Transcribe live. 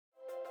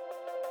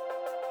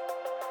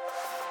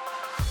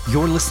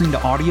You're listening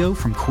to audio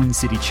from Queen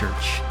City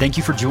Church. Thank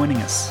you for joining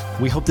us.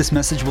 We hope this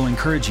message will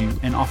encourage you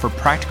and offer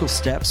practical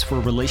steps for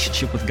a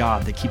relationship with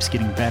God that keeps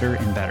getting better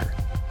and better.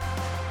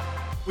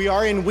 We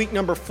are in week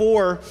number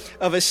 4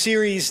 of a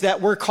series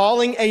that we're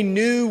calling A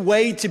New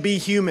Way to Be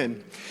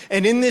Human.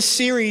 And in this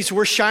series,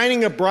 we're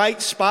shining a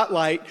bright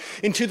spotlight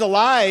into the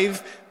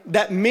life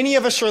that many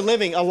of us are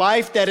living, a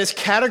life that is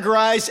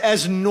categorized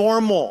as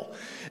normal.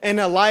 And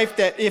a life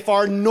that, if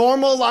our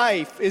normal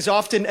life is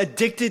often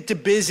addicted to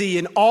busy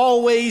and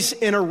always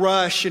in a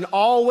rush and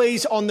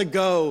always on the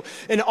go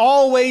and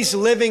always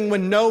living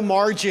with no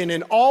margin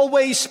and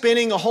always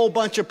spinning a whole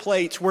bunch of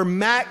plates, we're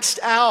maxed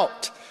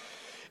out.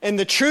 And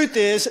the truth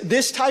is,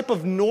 this type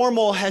of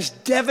normal has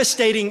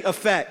devastating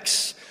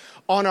effects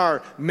on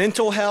our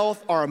mental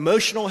health, our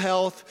emotional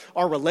health,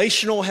 our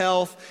relational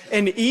health,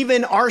 and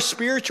even our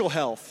spiritual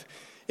health.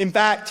 In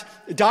fact,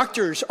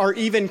 doctors are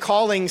even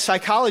calling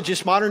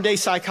psychologists, modern day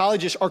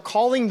psychologists, are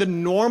calling the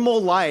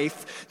normal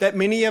life that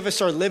many of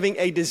us are living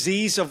a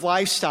disease of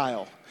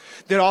lifestyle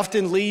that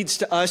often leads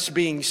to us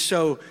being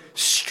so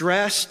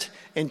stressed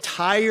and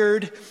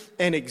tired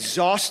and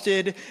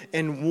exhausted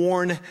and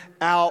worn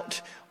out,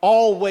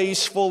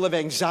 always full of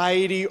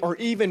anxiety or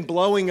even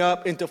blowing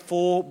up into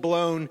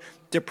full-blown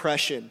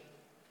depression.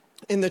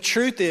 And the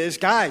truth is,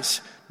 guys,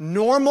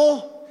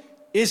 normal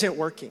isn't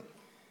working.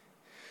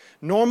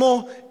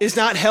 Normal is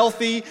not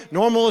healthy.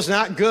 Normal is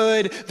not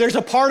good. There's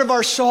a part of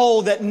our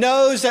soul that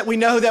knows that we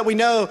know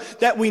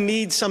that we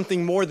need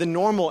something more than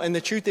normal. And the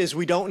truth is,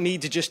 we don't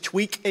need to just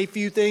tweak a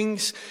few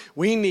things.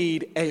 We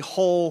need a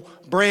whole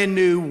brand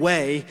new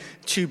way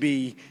to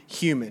be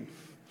human.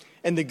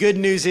 And the good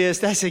news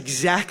is that's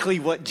exactly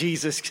what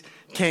Jesus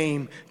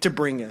came to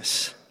bring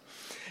us.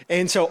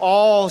 And so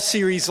all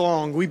series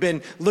long, we've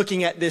been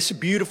looking at this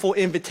beautiful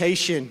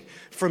invitation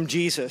from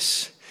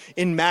Jesus.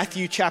 In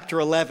Matthew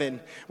chapter 11,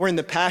 where in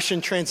the Passion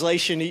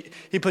Translation,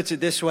 he puts it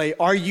this way: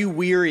 are you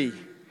weary,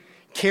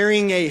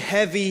 carrying a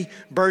heavy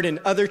burden?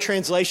 Other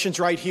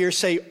translations right here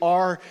say,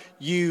 are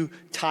you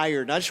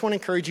tired? And I just want to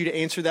encourage you to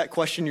answer that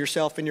question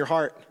yourself in your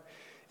heart.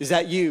 Is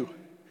that you?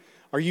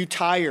 Are you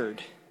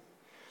tired?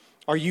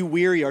 Are you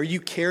weary? Are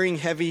you carrying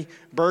heavy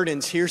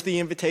burdens? Here's the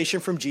invitation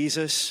from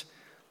Jesus.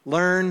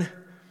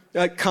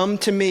 Come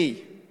to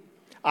me.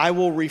 I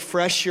will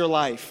refresh your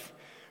life.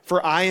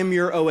 For I am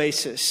your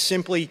oasis.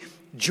 Simply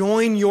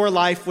join your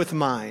life with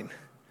mine.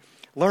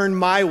 Learn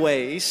my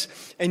ways,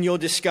 and you'll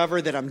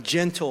discover that I'm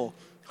gentle,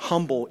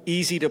 humble,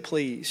 easy to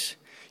please.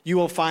 You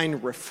will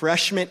find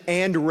refreshment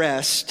and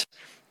rest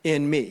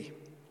in me.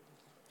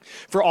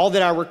 For all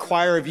that I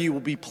require of you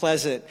will be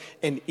pleasant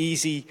and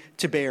easy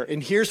to bear.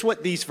 And here's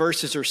what these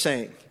verses are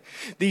saying.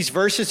 These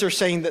verses are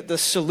saying that the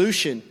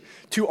solution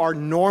to our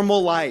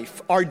normal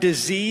life, our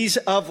disease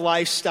of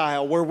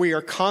lifestyle, where we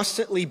are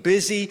constantly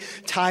busy,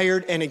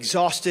 tired, and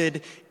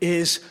exhausted,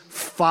 is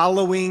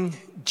following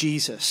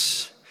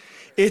Jesus.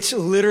 It's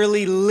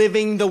literally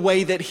living the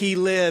way that he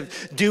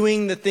lived,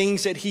 doing the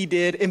things that he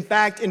did. In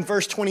fact, in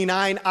verse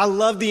 29, I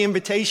love the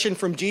invitation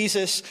from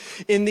Jesus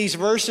in these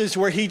verses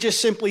where he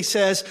just simply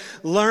says,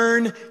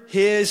 learn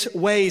his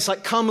ways.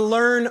 Like, come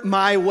learn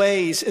my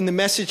ways. In the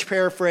Message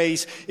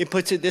paraphrase, it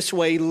puts it this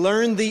way: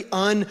 learn the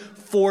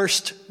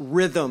unforced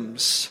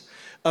rhythms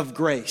of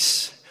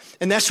grace.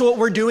 And that's what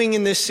we're doing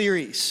in this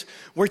series.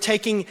 We're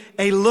taking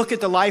a look at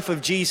the life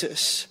of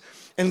Jesus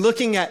and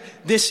looking at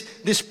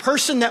this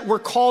person that we're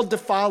called to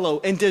follow.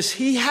 And does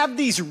he have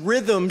these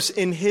rhythms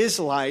in his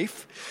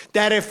life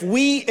that if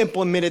we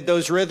implemented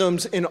those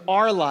rhythms in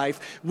our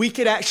life, we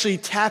could actually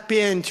tap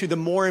into the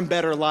more and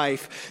better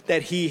life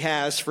that he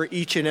has for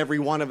each and every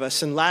one of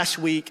us? And last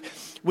week,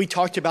 we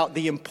talked about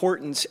the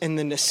importance and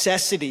the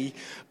necessity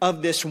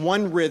of this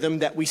one rhythm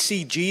that we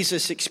see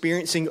Jesus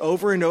experiencing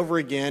over and over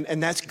again,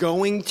 and that's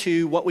going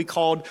to what we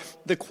called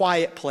the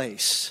quiet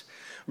place.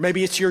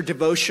 Maybe it's your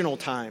devotional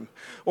time,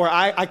 or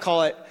I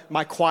call it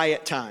my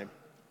quiet time.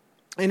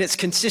 And it's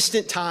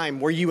consistent time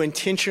where you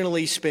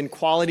intentionally spend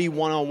quality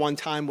one-on-one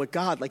time with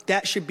God. Like,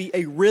 that should be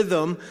a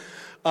rhythm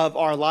of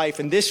our life.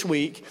 And this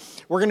week,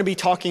 we're going to be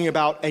talking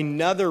about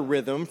another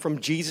rhythm from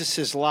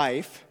Jesus's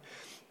life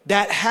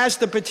that has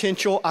the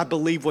potential, I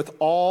believe with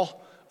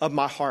all of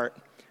my heart,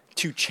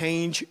 to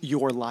change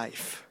your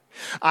life.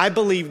 I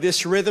believe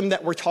this rhythm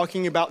that we're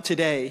talking about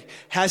today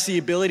has the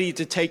ability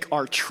to take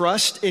our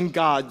trust in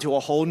God to a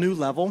whole new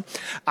level.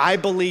 I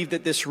believe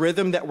that this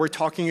rhythm that we're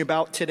talking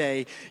about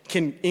today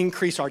can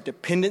increase our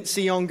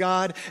dependency on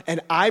God.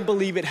 And I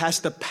believe it has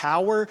the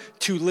power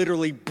to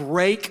literally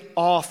break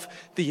off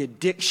the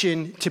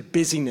addiction to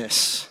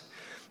busyness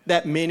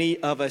that many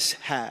of us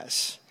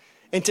has.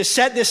 And to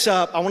set this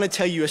up, I want to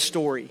tell you a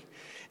story.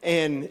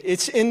 And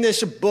it's in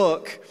this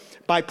book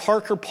by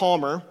Parker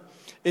Palmer.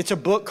 It's a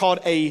book called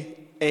A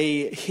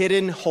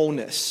Hidden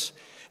Wholeness.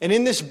 And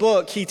in this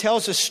book, he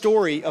tells a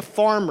story of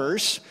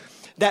farmers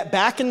that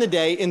back in the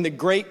day in the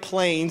Great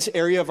Plains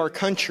area of our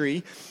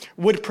country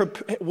would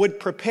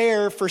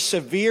prepare for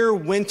severe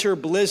winter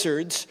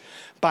blizzards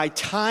by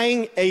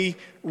tying a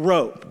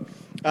rope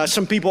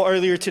Some people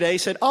earlier today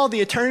said, oh, the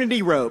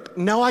eternity rope.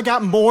 No, I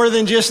got more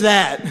than just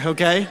that,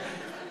 okay?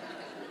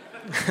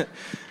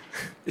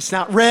 It's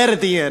not red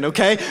at the end,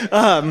 okay?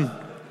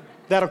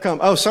 That'll come.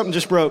 Oh, something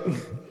just broke.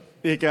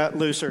 It got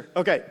looser.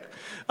 Okay.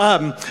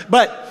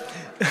 But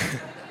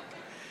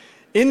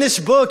in this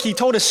book, he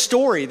told a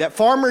story that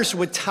farmers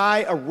would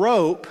tie a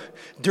rope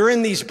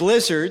during these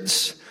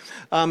blizzards,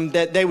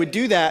 that they would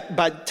do that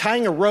by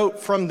tying a rope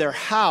from their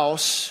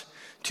house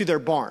to their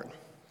barn.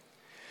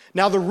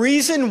 Now, the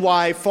reason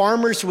why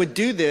farmers would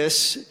do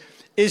this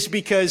is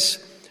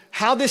because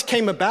how this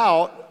came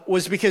about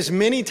was because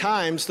many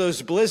times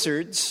those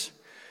blizzards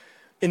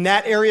in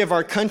that area of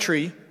our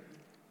country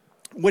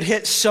would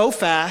hit so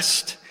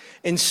fast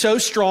and so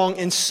strong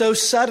and so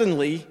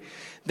suddenly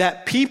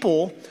that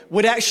people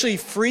would actually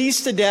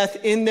freeze to death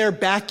in their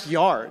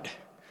backyard,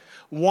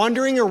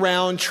 wandering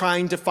around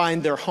trying to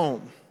find their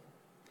home.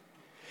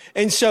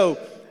 And so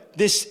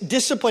this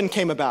discipline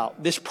came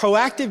about, this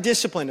proactive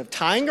discipline of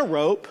tying a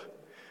rope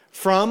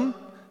from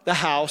the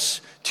house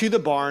to the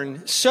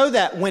barn so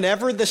that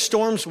whenever the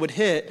storms would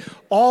hit,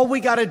 all we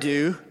got to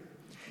do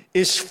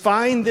is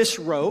find this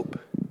rope,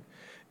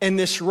 and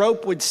this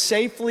rope would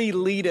safely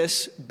lead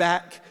us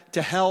back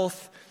to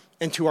health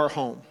and to our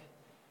home.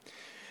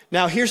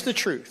 Now, here's the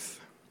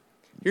truth.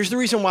 Here's the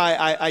reason why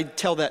I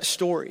tell that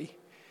story.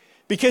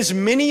 Because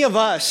many of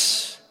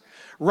us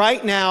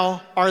right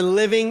now are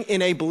living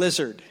in a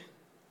blizzard.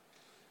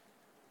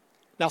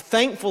 Now,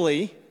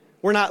 thankfully,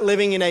 we're not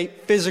living in a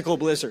physical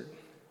blizzard.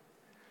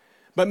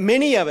 But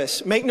many of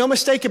us, make no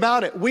mistake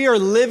about it, we are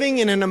living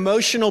in an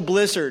emotional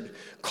blizzard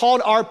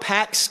called our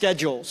packed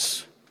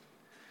schedules,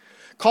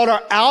 called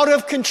our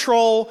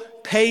out-of-control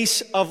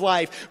pace of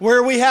life,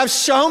 where we have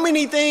so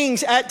many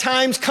things at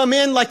times come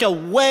in like a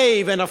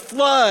wave and a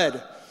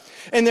flood.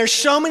 And there's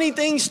so many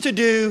things to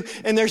do,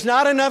 and there's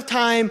not enough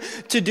time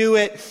to do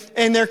it.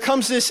 And there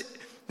comes this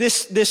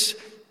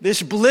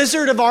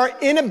blizzard of our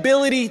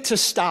inability to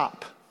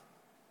stop.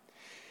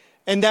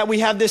 And that we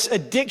have this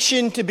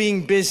addiction to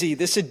being busy,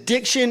 this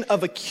addiction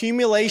of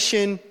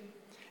accumulation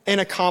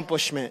and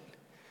accomplishment,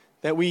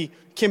 that we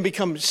can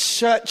become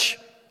such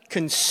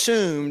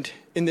consumed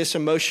in this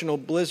emotional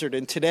blizzard.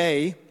 And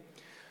today,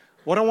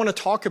 what I want to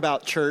talk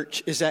about,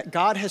 church, is that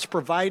God has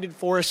provided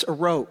for us a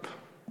rope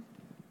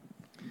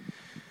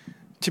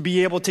to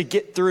be able to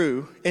get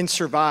through and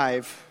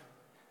survive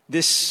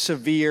this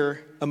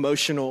severe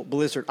emotional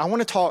blizzard. I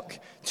want to talk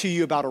to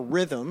you about a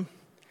rhythm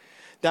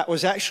that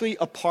was actually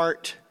a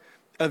part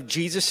of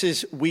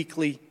Jesus's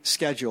weekly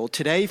schedule.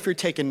 Today, if you're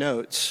taking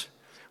notes,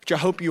 which I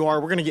hope you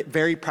are, we're going to get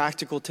very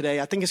practical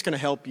today. I think it's going to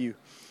help you.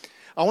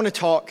 I want to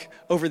talk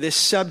over this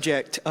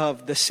subject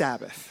of the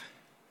Sabbath.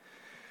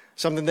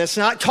 Something that's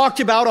not talked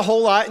about a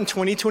whole lot in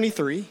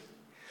 2023,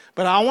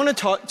 but I want to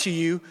talk to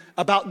you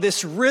about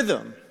this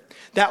rhythm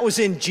that was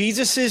in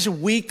Jesus's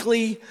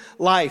weekly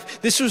life.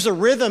 This was a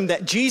rhythm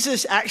that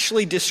Jesus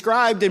actually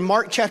described in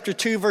Mark chapter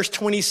 2, verse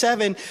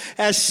 27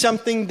 as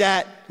something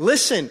that,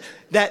 listen,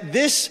 that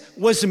this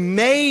was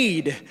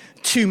made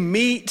to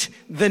meet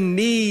the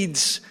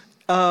needs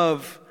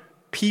of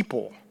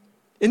people.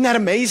 Isn't that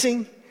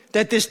amazing?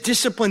 That this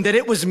discipline, that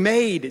it was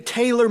made,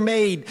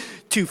 tailor-made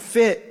to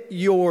fit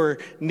your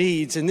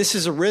needs. And this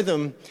is a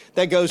rhythm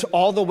that goes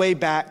all the way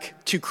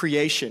back to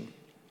creation.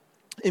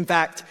 In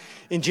fact,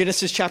 in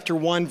Genesis chapter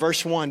 1,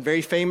 verse 1,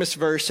 very famous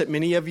verse that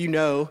many of you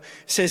know,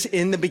 says,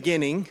 in the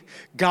beginning,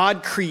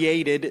 God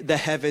created the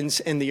heavens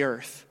and the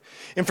earth.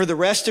 And for the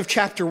rest of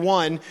chapter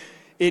 1,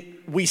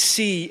 we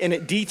see, and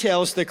it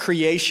details the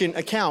creation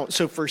account.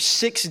 So for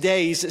 6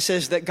 days, it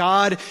says that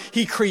God,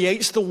 he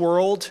creates the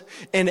world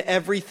and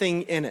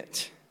everything in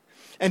it.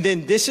 And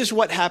then this is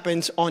what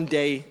happens on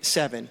day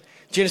 7.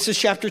 Genesis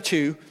chapter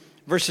 2,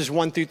 verses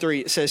 1 through 3.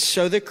 It says,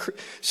 so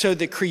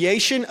the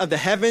creation of the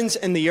heavens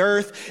and the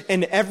earth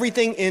and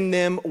everything in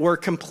them were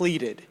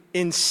completed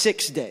in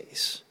 6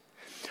 days.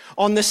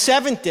 On the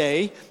 7th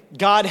day,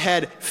 God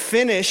had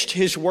finished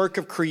his work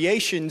of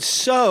creation,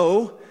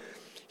 so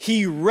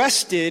he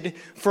rested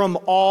from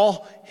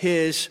all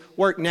his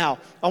work. Now,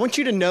 I want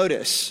you to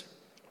notice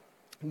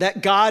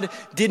that God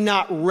did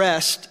not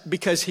rest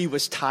because he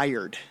was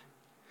tired.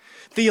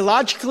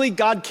 Theologically,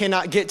 God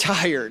cannot get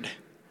tired.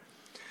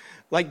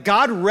 Like,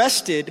 God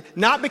rested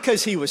not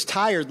because he was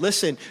tired.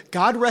 Listen,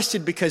 God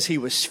rested because he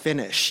was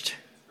finished.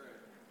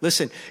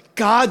 Listen,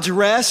 God's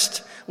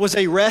rest was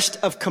a rest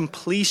of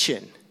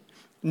completion,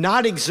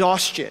 not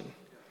exhaustion.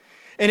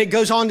 And it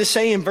goes on to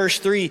say in verse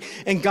 3,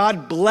 and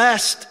God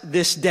blessed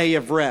this day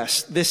of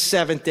rest, this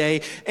 7th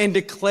day, and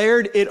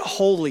declared it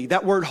holy.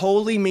 That word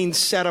holy means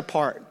set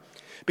apart,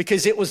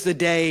 because it was the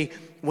day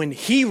when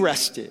he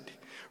rested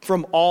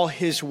from all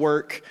his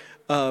work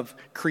of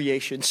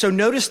creation. So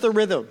notice the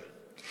rhythm.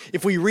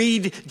 If we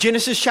read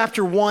Genesis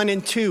chapter 1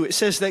 and 2, it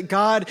says that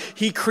God,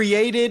 he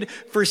created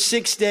for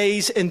 6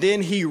 days and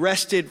then he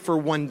rested for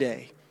 1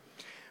 day.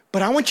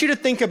 But I want you to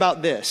think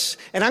about this,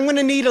 and I'm going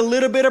to need a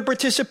little bit of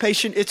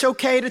participation. It's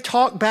okay to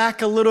talk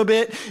back a little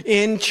bit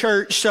in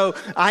church, so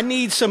I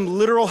need some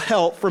literal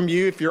help from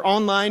you. If you're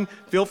online,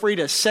 feel free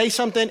to say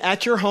something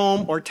at your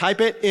home or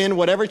type it in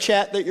whatever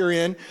chat that you're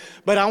in.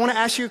 But I want to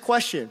ask you a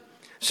question.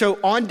 So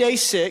on day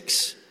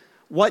 6,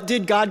 what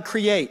did God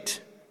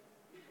create?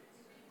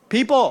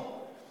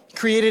 People. He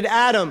created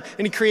Adam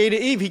and he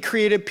created Eve. He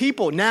created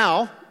people.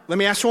 Now, let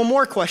me ask you one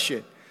more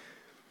question.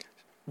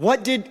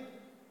 What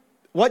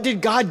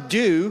did God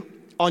do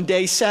on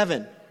day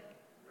 7?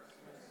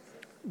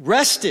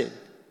 Rested.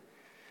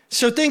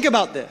 So think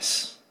about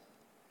this.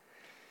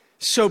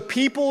 So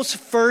people's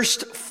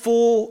first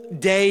full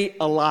day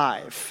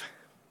alive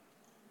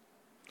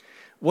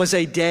was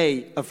a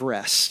day of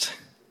rest.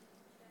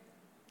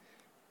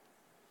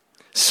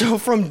 So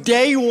from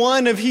day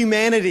 1 of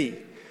humanity,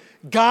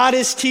 God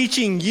is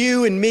teaching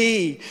you and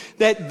me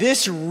that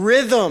this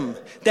rhythm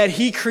that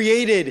he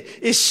created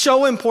is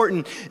so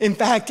important. In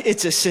fact,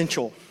 it's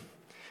essential.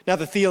 Now,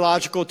 the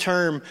theological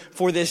term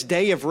for this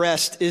day of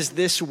rest is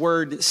this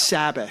word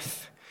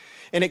Sabbath.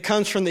 And it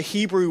comes from the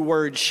Hebrew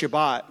word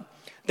Shabbat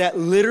that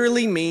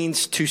literally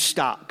means to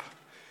stop.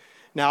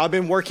 Now, I've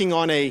been working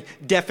on a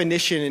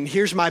definition, and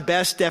here's my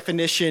best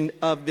definition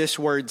of this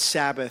word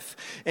Sabbath.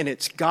 And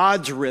it's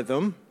God's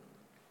rhythm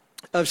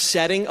of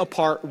setting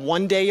apart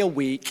one day a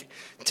week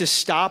to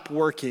stop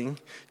working,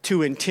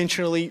 to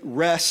intentionally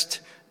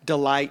rest,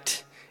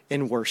 delight,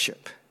 and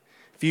worship.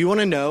 If you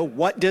want to know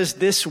what does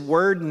this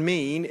word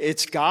mean,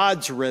 it's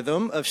God's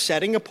rhythm of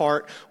setting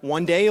apart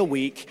one day a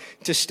week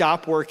to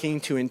stop working,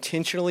 to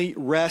intentionally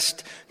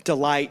rest,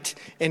 delight,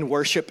 and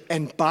worship.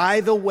 And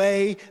by the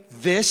way,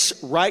 this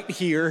right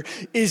here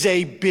is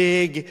a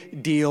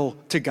big deal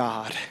to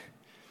God.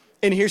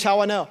 And here's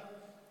how I know.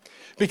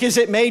 Because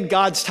it made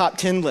God's top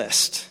 10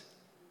 list.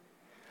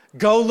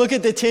 Go look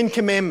at the 10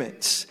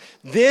 Commandments.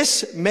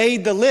 This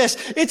made the list.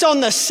 It's on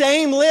the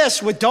same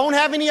list with don't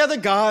have any other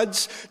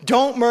gods,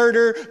 don't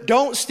murder,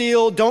 don't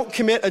steal, don't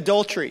commit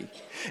adultery.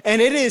 And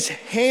it is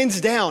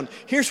hands down.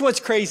 Here's what's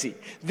crazy.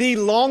 The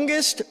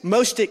longest,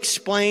 most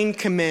explained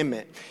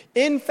commandment.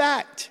 In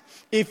fact,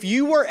 if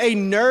you were a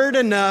nerd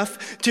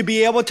enough to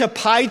be able to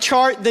pie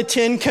chart the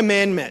 10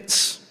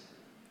 Commandments,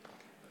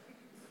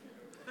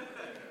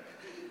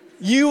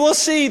 you will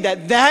see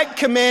that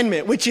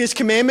commandment, which is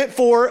commandment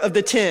 4 of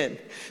the 10,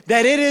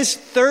 that it is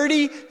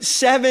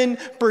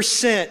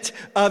 37%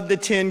 of the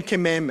 10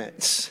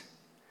 Commandments.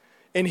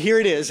 And here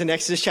it is in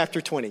Exodus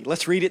chapter 20.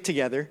 Let's read it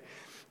together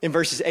in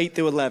verses 8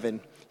 through 11.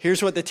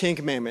 Here's what the 10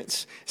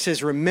 Commandments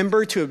says.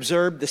 Remember to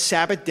observe the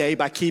Sabbath day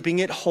by keeping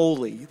it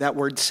holy. That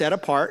word, set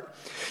apart.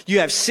 You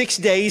have 6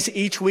 days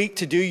each week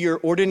to do your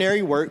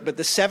ordinary work, but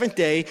the 7th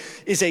day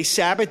is a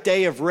Sabbath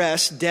day of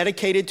rest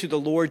dedicated to the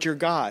Lord your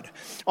God.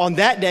 On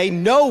that day,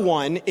 no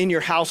one in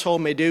your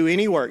household may do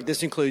any work.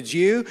 This includes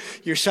you,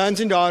 your sons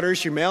and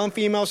daughters, your male and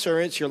female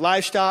servants, your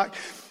livestock,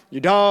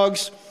 your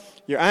dogs,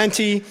 your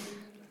auntie,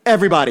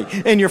 everybody,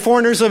 and your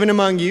foreigners living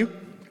among you.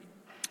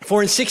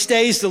 For in 6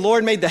 days the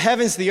Lord made the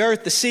heavens, the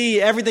earth, the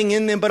sea, everything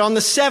in them. But on the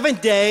 7th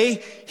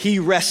day he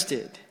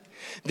rested.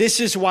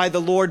 This is why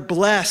the Lord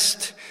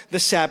blessed the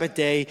Sabbath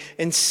day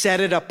and set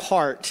it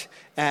apart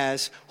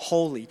as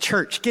holy.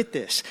 Church, get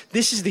this.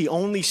 This is the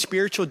only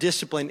spiritual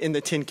discipline in the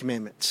 10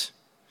 Commandments.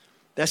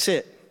 That's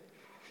it.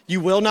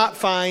 You will not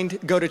find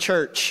go to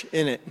church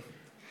in it.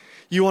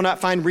 You will not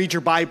find read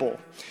your Bible.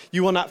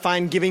 You will not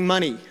find giving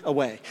money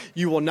away.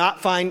 You will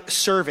not find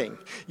serving.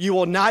 You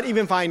will not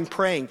even find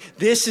praying.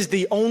 This is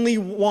the only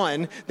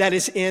one that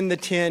is in the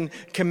 10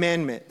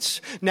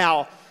 Commandments.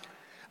 Now,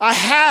 I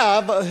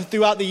have,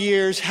 throughout the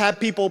years, had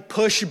people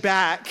push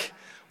back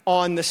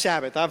on the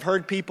Sabbath. I've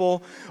heard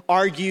people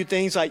argue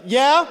things like,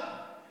 yeah,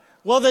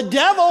 well, the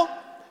devil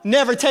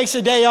never takes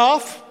a day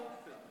off.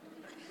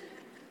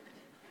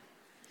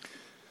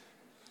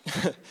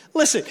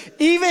 Listen,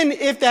 even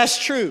if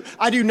that's true,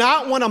 I do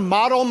not want to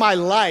model my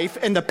life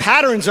and the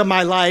patterns of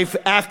my life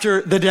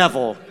after the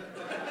devil.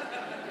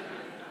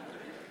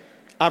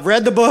 I've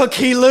read the book,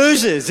 he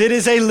loses. It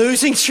is a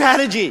losing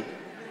strategy.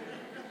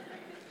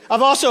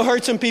 I've also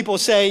heard some people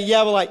say,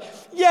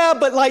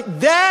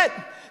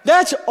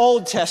 that's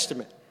Old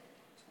Testament.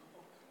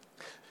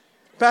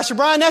 Pastor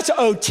Brian, that's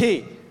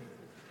OT.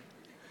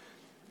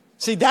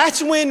 See,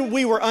 that's when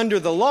we were under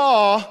the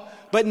law,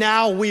 but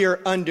now we are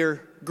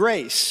under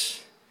grace.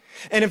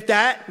 And if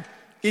that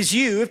is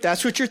you, if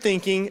that's what you're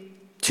thinking,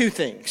 2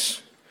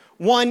 things.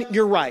 1,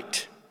 you're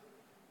right.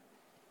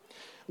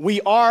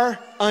 We are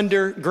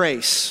under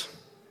grace.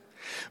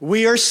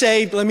 We are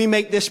saved. Let me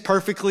make this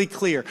perfectly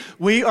clear.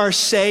 We are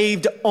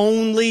saved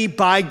only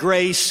by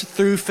grace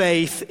through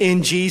faith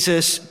in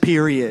Jesus,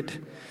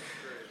 period.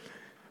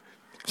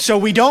 So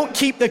we don't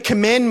keep the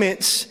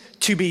commandments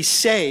to be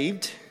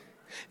saved.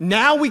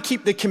 Now we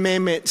keep the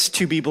commandments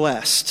to be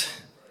blessed.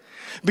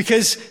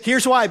 Because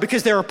here's why.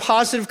 Because there are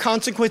positive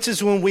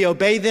consequences when we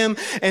obey them,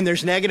 and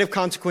there's negative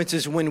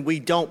consequences when we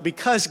don't.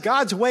 Because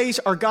God's ways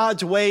are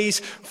God's ways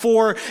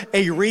for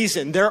a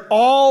reason. They're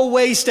all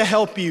ways to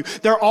help you.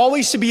 They're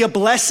always to be a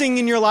blessing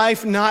in your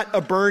life, not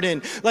a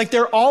burden. Like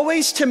they're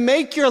always to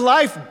make your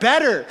life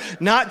better,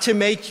 not to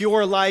make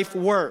your life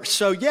worse.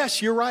 So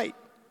yes, you're right.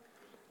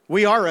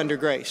 We are under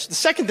grace. The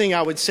second thing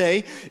I would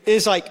say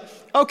is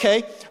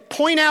okay,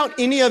 point out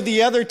any of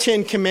the other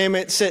 10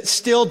 commandments that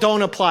still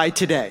don't apply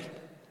today.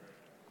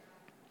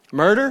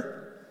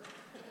 Murder?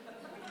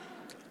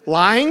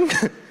 Lying?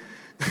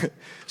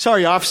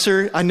 Sorry,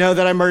 officer, I know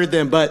that I murdered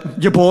them,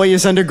 but your boy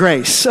is under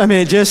grace. I mean,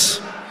 it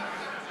just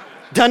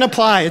doesn't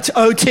apply. It's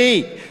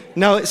OT.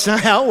 No, it's not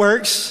how it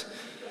works.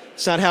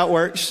 It's not how it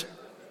works.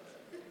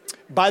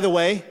 By the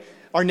way,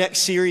 our next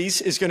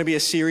series is going to be a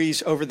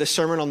series over the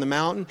Sermon on the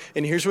Mount,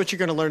 and here's what you're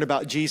going to learn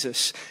about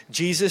Jesus.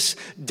 Jesus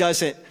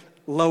doesn't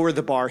lower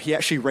the bar. He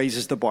actually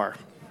raises the bar.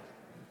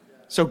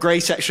 So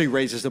grace actually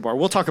raises the bar.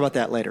 We'll talk about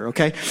that later,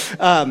 okay?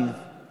 And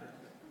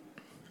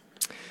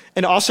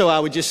also, I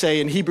would just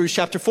say in Hebrews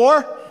chapter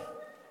 4,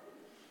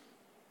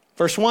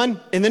 verse 1,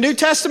 in the New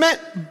Testament,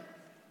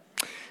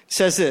 it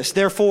says this,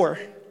 therefore,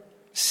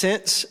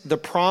 since the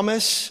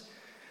promise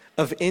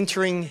of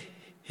entering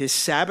his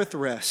Sabbath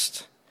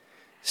rest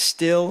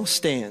still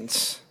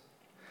stands,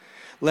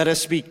 let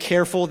us be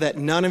careful that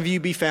none of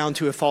you be found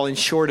to have fallen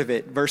short of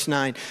it. Verse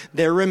 9,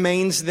 there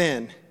remains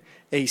then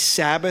a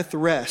Sabbath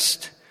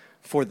rest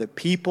for the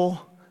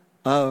people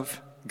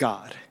of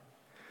God.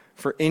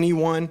 For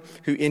anyone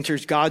who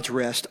enters God's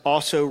rest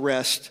also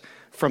rests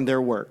from their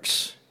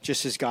works,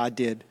 just as God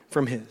did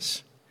from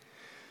his.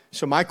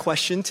 So my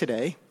question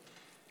today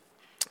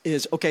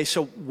is, okay,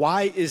 so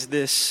why is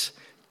this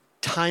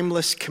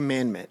timeless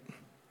commandment?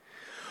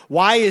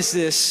 Why is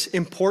this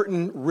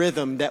important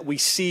rhythm that we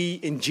see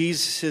in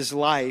Jesus'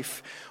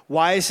 life,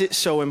 why is it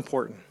so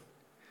important?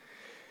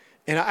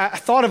 And I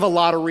thought of a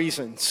lot of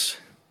reasons,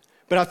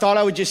 but I thought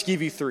I would just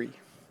give you 3.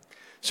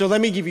 So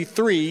let me give you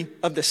 3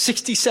 of the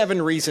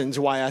 67 reasons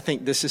why I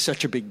think this is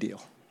such a big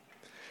deal.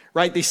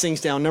 Write these things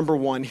down. Number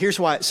 1, here's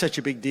why it's such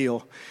a big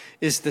deal,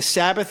 is the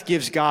Sabbath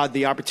gives God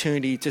the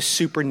opportunity to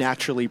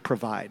supernaturally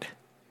provide.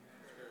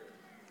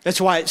 That's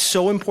why it's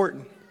so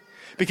important.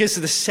 Because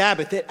of the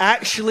Sabbath, it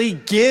actually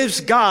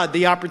gives God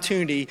the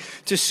opportunity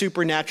to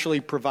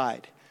supernaturally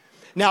provide.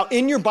 Now,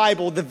 in your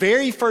Bible, the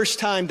very first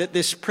time that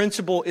this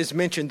principle is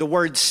mentioned, the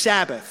word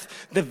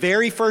Sabbath, the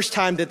very first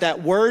time that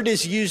that word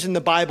is used in the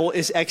Bible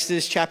is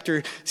Exodus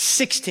chapter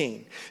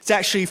 16. It's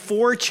actually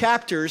 4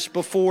 chapters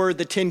before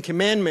the 10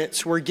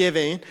 Commandments were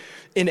given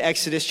in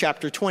Exodus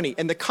chapter 20.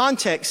 And the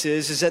context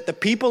is that the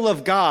people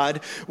of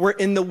God were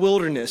in the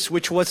wilderness,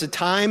 which was a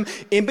time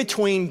in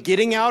between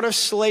getting out of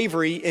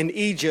slavery in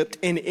Egypt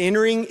and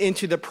entering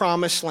into the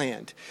promised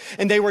land.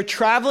 And they were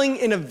traveling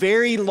in a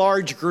very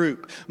large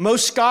group.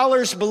 Most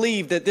scholars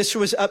believe that this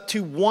was up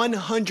to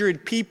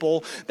 100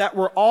 people that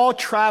were all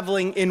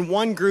traveling in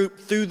one group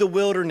through the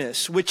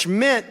wilderness, which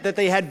meant that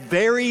they had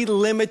very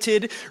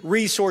limited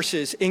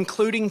resources,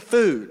 including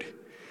food.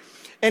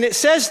 And it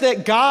says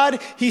that God,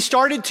 he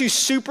started to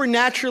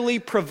supernaturally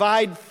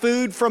provide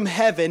food from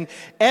heaven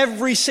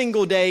every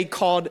single day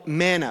called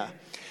manna.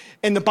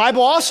 And the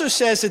Bible also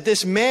says that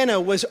this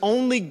manna was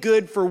only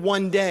good for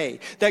one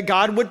day, that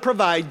God would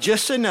provide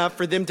just enough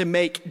for them to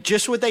make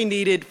just what they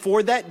needed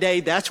for that day.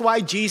 That's why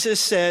Jesus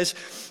says,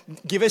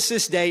 give us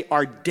this day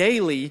our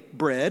daily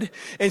bread.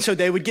 And so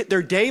they would get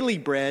their daily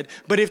bread.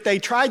 But if they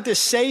tried to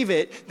save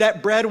it,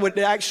 that bread would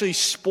actually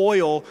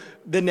spoil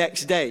the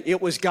next day.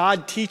 It was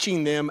God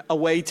teaching them a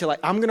way to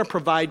I'm going to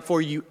provide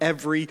for you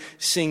every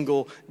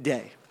single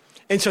day.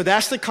 And so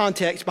that's the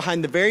context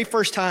behind the very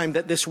first time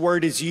that this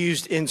word is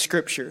used in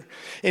Scripture.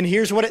 And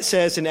here's what it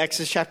says in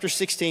Exodus chapter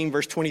 16,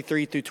 verse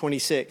 23 through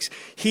 26.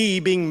 He,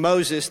 being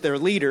Moses, their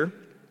leader,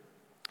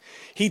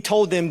 he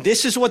told them,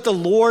 this is what the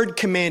Lord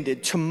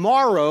commanded.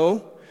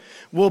 Tomorrow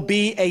will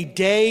be a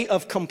day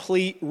of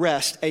complete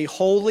rest, a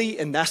holy,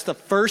 and that's the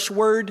first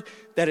word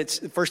that it's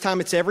the first time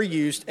it's ever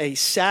used, a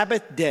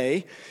Sabbath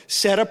day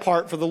set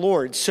apart for the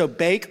Lord. So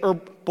bake or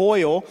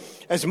boil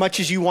as much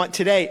as you want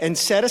today and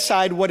set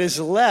aside what is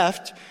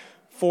left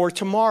for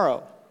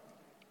tomorrow.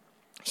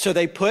 So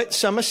they put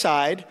some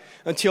aside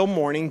until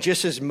morning,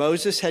 just as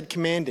Moses had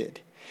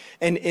commanded.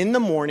 And in the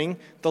morning,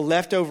 the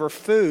leftover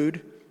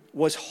food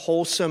was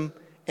wholesome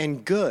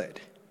and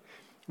good,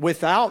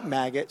 without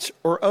maggots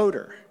or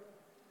odor.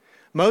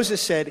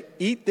 Moses said,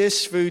 eat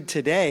this food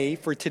today,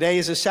 for today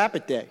is a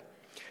Sabbath day.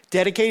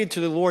 Dedicated to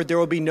the Lord, there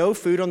will be no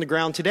food on the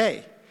ground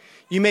today.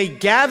 You may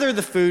gather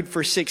the food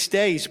for 6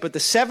 days, but the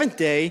 7th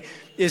day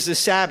is the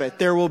Sabbath.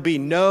 There will be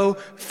no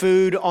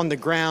food on the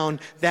ground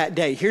that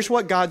day. Here's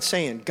what God's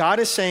saying. God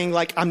is saying,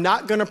 I'm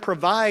not going to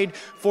provide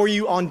for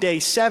you on day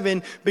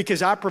 7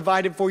 because I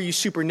provided for you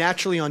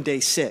supernaturally on day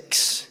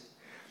 6.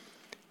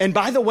 And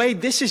by the way,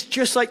 this is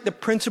just like the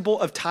principle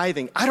of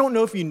tithing. I don't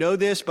know if you know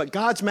this, but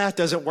God's math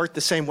doesn't work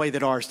the same way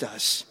that ours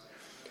does.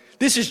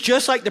 This is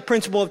just like the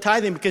principle of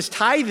tithing, because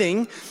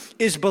tithing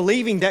is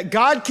believing that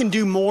God can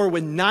do more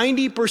with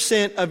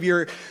 90% of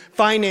your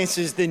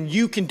finances than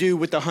you can do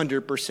with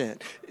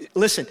 100%.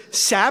 Listen,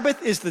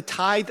 Sabbath is the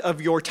tithe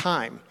of your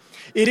time.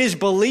 It is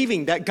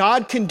believing that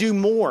God can do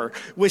more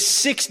with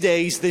 6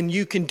 days than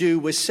you can do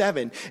with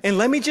 7. And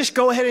let me just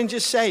go ahead and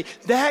just say,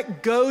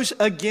 that goes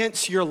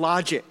against your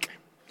logic.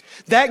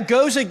 That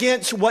goes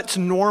against what's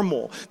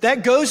normal.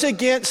 That goes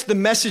against the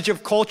message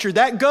of culture.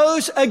 That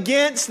goes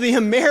against the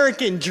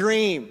American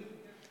dream.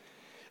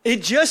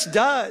 It just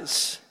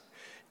does.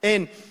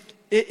 And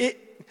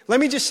let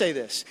me just say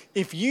this.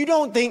 If you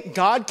don't think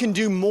God can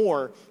do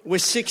more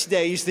with 6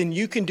 days than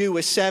you can do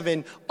with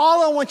 7,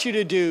 all I want you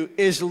to do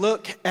is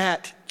look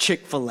at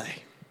Chick-fil-A.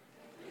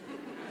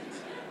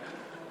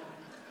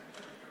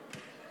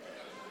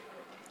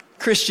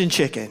 Christian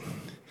chicken.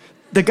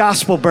 The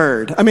gospel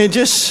bird. I mean,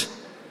 just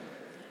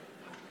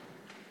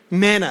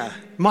manna.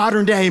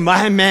 Modern day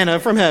manna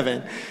from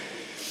heaven.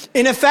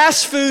 In a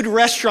fast food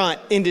restaurant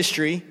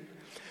industry,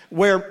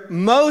 where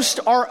most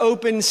are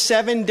open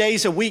 7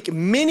 days a week,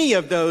 many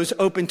of those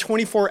open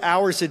 24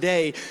 hours a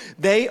day,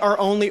 they are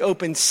only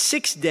open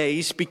 6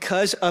 days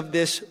because of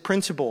this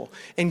principle.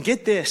 And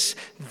get this,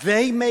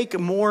 they make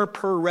more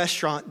per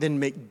restaurant than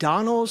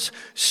McDonald's,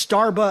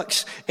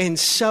 Starbucks, and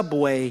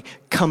Subway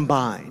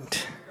combined.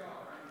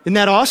 Isn't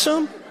that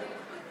awesome?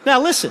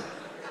 Now listen,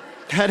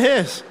 that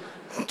is,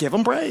 give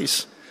them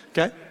praise,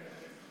 okay?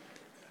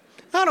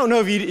 I don't know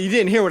if you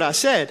didn't hear what I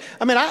said.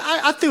 I mean,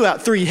 I threw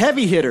out 3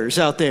 heavy hitters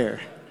out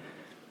there.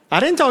 I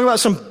didn't talk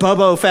about some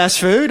Bubbo fast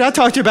food. I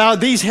talked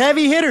about these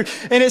heavy hitters.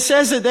 And it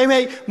says that they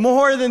make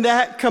more than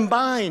that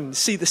combined.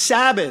 See, the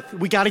Sabbath,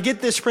 we got to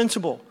get this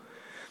principle,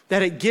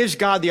 that it gives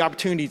God the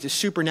opportunity to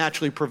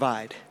supernaturally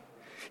provide.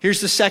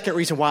 Here's the second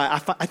reason why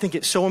I think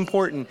it's so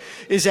important,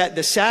 is that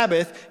the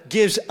Sabbath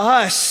gives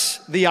us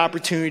the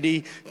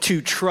opportunity to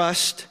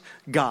trust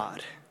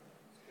God.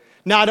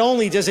 Not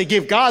only does it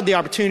give God the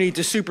opportunity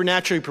to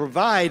supernaturally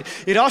provide,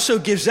 it also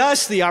gives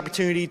us the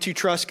opportunity to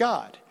trust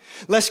God.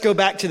 Let's go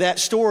back to that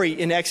story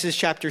in Exodus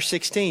chapter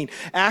 16.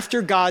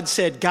 After God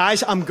said,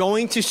 guys, I'm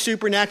going to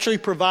supernaturally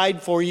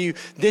provide for you,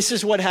 this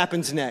is what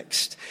happens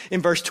next.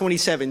 In verse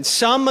 27,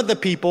 some of the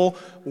people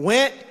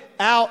went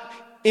out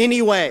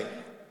anyway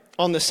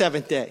on the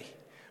 7th day,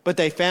 but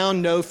they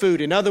found no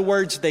food. In other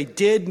words, they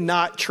did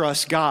not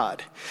trust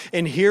God.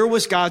 And here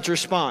was God's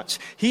response.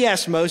 He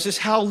asked Moses,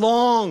 how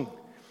long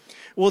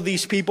will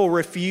these people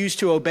refuse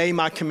to obey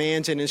my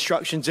commands and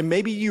instructions? And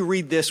maybe you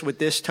read this with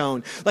this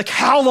tone. Like,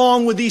 how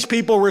long will these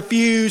people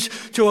refuse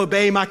to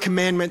obey my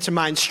commandments and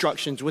my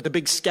instructions, with a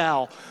big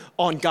scowl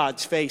on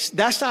God's face?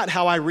 That's not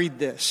how I read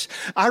this.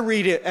 I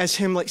read it as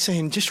him like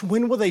saying, just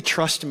when will they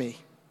trust me?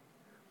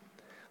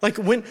 Like,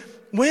 when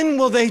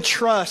will they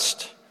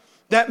trust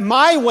that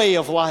my way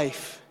of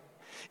life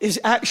is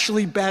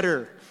actually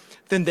better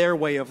than their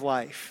way of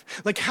life?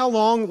 Like, how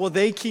long will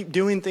they keep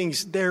doing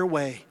things their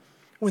way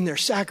when they're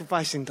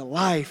sacrificing the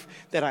life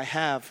that I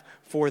have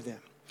for them?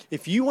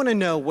 If you want to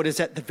know what is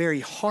at the very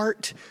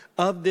heart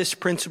of this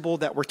principle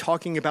that we're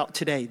talking about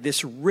today,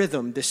 this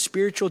rhythm, this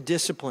spiritual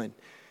discipline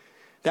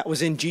that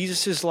was in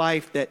Jesus'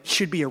 life that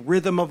should be a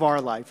rhythm of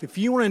our life, if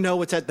you want to know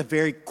what's at the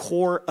very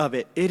core of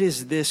it, it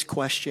is this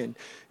question: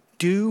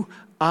 do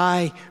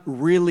I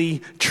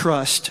really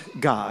trust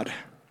God?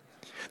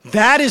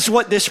 That is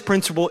what this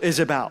principle is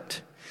about.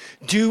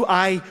 Do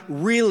I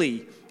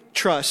really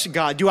trust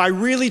God? Do I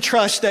really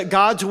trust that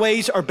God's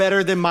ways are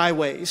better than my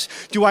ways?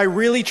 Do I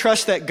really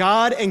trust that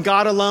God and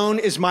God alone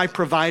is my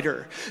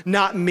provider?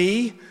 Not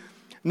me,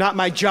 not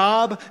my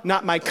job,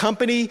 not my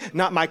company,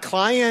 not my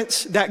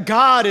clients, that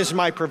God is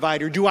my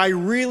provider. Do I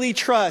really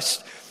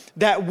trust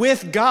that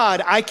with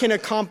God, I can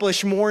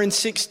accomplish more in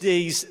 6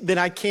 days than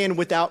I can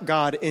without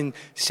God in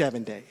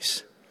 7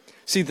 days?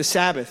 See, the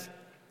Sabbath,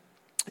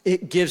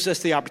 it gives us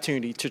the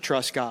opportunity to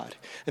trust God.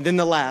 And then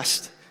the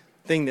last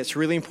thing that's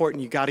really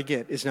important you got to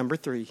get is number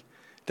 3,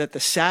 that the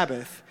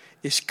Sabbath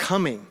is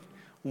coming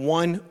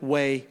one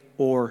way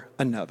or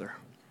another.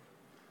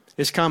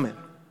 It's coming.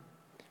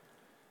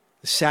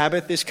 The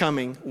Sabbath is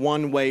coming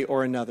one way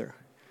or another.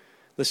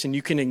 Listen,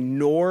 you can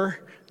ignore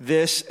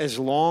this as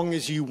long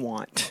as you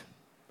want,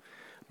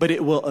 but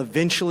it will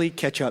eventually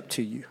catch up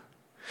to you.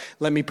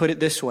 Let me put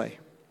it this way.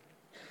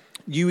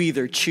 You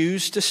either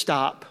choose to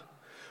stop,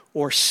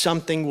 or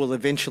something will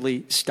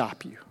eventually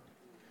stop you.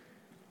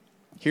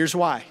 Here's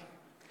why.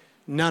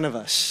 None of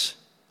us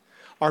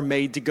are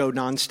made to go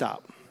nonstop.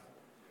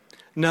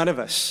 None of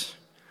us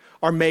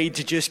are made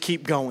to just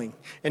keep going.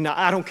 And now,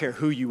 I don't care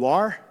who you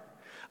are.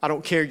 I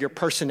don't care your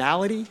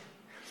personality.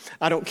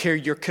 I don't care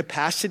your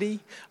capacity.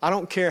 I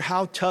don't care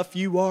how tough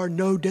you are.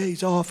 No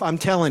days off. I'm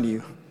telling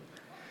you,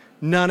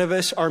 none of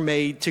us are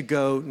made to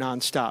go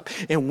nonstop.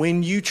 And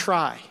when you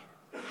try,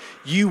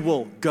 you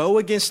will go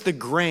against the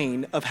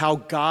grain of how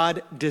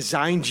God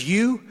designed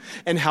you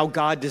and how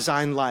God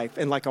designed life.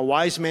 And like a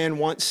wise man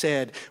once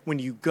said, when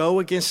you go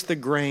against the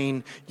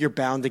grain, you're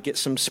bound to get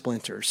some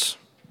splinters.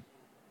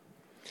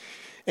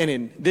 And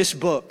in this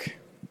book,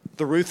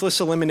 The Ruthless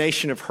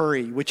Elimination of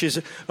Hurry, which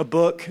is a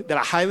book that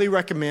I highly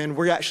recommend.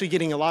 We're actually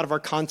getting a lot of our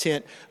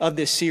content of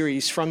this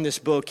series from this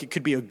book. It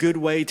could be a good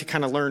way to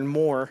kind of learn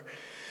more.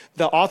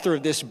 The author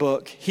of this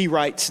book, he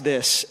writes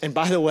this. And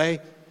by the way,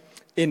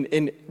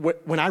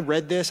 when I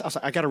read this, I was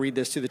like, I got to read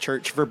this to the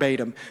church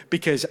verbatim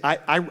because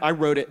I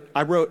wrote it.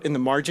 I wrote in the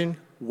margin,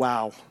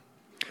 wow.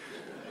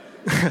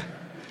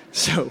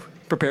 So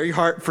prepare your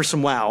heart for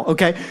some wow,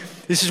 okay?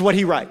 This is what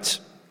he writes.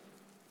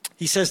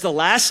 He says, the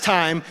last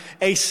time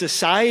a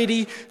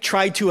society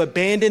tried to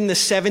abandon the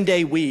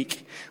 7-day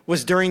week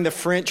was during the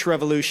French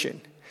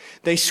Revolution.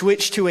 They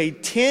switched to a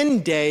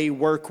 10-day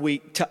work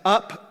week to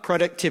up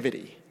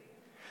productivity.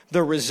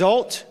 The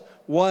result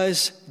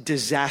was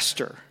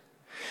disaster.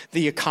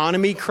 The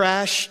economy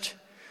crashed,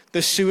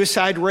 the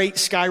suicide rate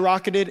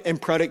skyrocketed,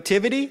 and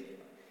productivity,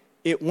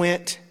 it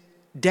went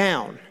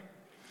down.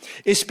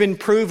 It's been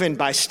proven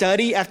by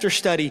study after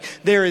study,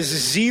 there is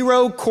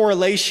zero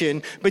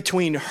correlation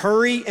between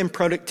hurry and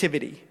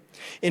productivity.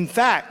 In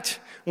fact,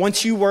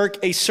 once you work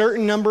a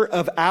certain number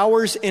of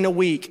hours in a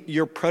week,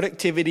 your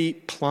productivity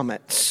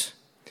plummets.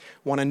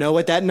 Want to know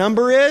what that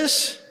number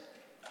is?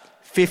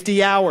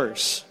 50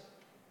 hours.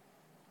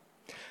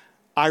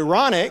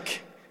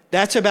 Ironic,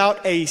 that's about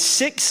a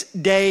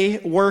 6-day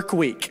work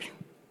week.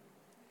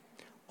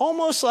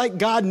 Almost like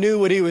God knew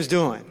what he was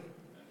doing.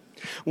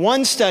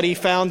 One study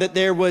found that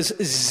there was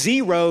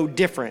zero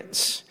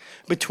difference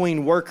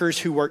between workers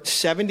who worked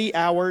 70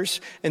 hours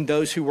and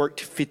those who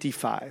worked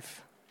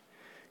 55.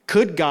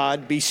 Could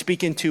God be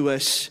speaking to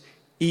us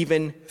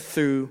even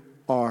through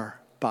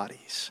our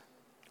bodies?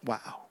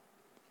 Wow.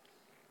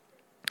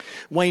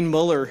 Wayne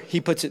Muller,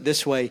 he puts it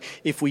this way: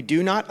 if we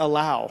do not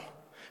allow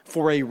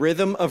for a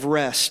rhythm of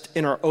rest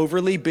in our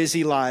overly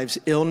busy lives,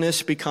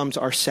 illness becomes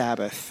our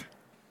Sabbath.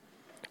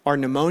 Our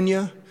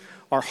pneumonia,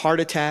 our heart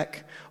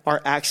attack, our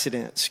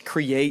accidents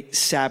create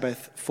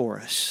Sabbath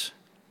for us.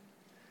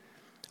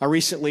 I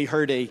recently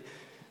heard a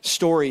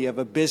story of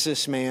a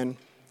businessman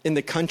in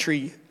the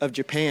country of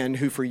Japan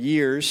who for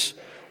years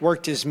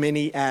worked as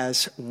many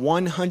as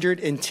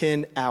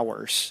 110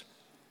 hours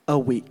a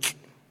week.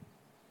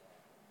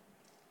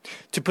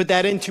 To put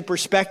that into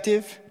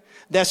perspective,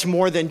 that's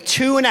more than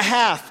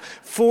 2.5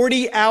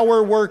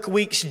 40-hour work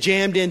weeks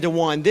jammed into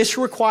one. This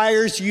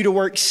requires you to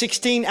work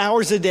 16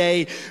 hours a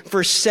day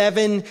for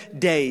 7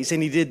 days.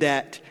 And he did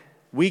that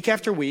week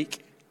after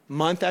week,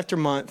 month after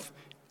month,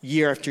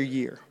 year after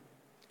year.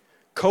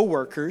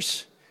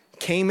 Co-workers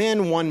came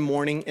in one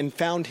morning and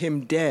found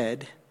him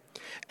dead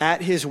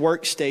at his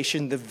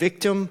workstation, the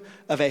victim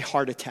of a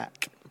heart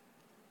attack.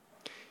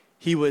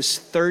 He was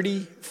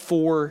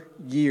 34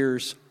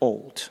 years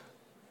old.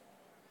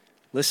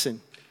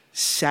 Listen,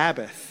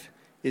 Sabbath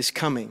is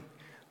coming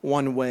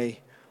one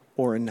way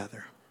or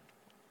another.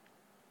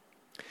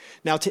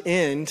 Now, to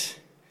end,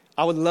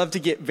 I would love to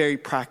get very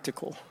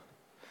practical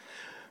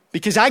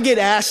because I get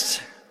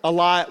asked a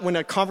lot when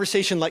a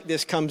conversation like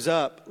this comes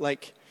up,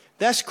 like,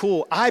 that's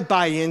cool. I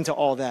buy into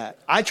all that.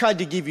 I tried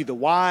to give you the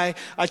why.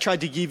 I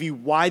tried to give you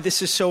why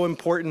this is so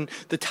important,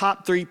 the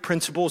top 3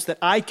 principles that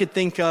I could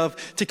think of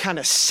to kind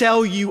of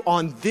sell you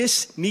on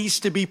this needs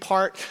to be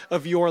part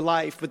of your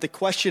life. But the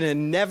question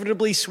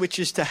inevitably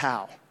switches to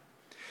how.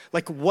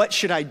 Like, what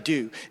should I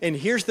do? And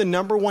here's the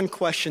number one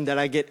question that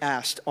I get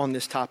asked on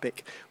this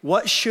topic.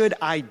 What should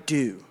I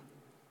do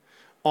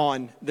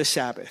on the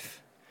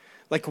Sabbath?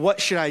 Like,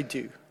 what should I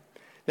do?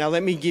 Now,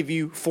 let me give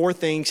you 4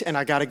 things, and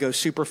I got to go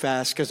super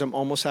fast because I'm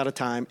almost out of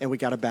time, and we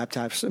got to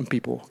baptize some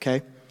people,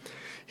 okay?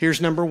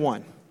 Here's number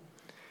 1.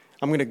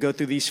 I'm going to go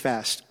through these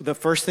fast. The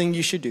first thing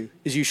you should do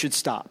is you should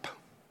stop.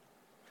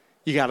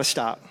 You got to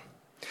stop.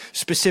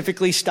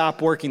 Specifically,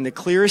 stop working. The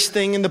clearest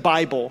thing in the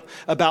Bible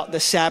about the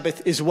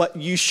Sabbath is what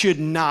you should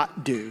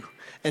not do,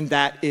 and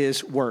that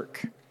is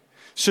work.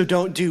 So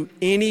don't do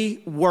any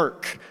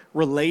work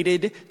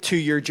related to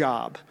your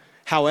job.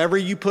 However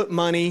you put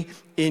money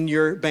in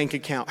your bank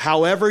account,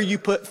 however you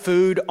put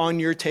food on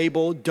your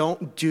table,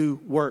 don't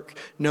do work.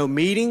 No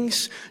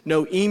meetings,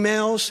 no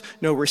emails,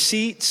 no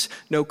receipts,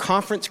 no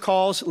conference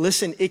calls.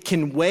 Listen, it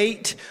can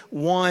wait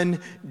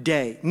one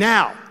day.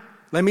 Now,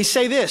 let me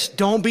say this,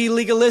 don't be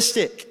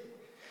legalistic.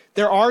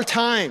 There are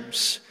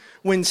times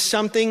when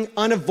something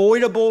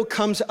unavoidable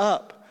comes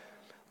up,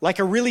 like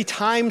a really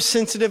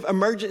time-sensitive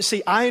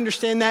emergency. I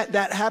understand that.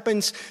 That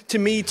happens to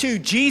me too.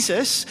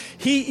 Jesus,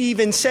 he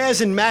even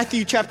says in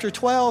Matthew chapter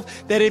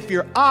 12 that if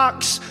your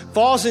ox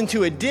falls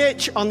into a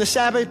ditch on the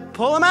Sabbath,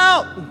 pull him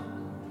out.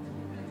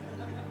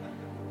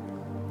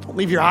 Don't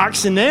leave your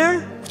ox in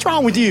there. What's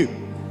wrong with you?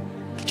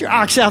 Get your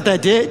ox out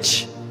that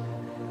ditch.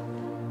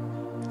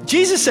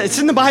 Jesus said, it's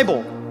in the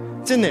Bible.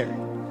 It's in there.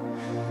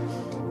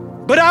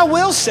 But I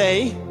will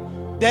say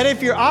that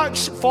if your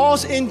ox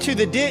falls into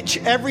the ditch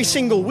every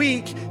single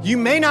week, you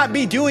may not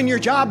be doing your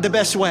job the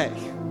best way.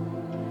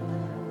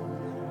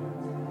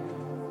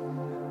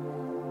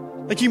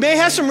 Like, you may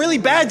have some really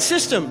bad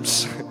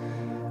systems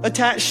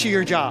attached to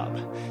your job.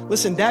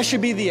 Listen, that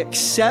should be the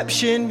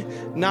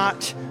exception,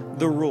 not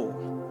the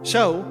rule.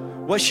 So,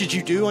 what should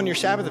you do on your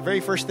Sabbath? The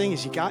very first thing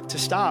is you got to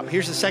stop.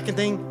 Here's the second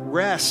thing,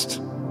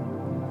 rest.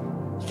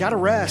 You got to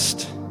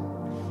rest.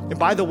 And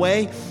by the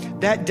way,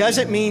 that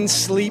doesn't mean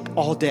sleep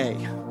all day.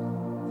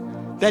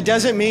 That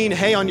doesn't mean,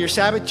 hey, on your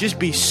Sabbath, just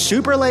be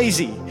super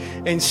lazy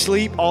and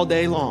sleep all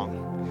day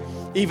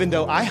long. Even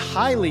though I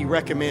highly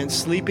recommend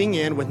sleeping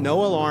in with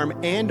no alarm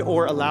and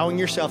or allowing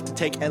yourself to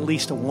take at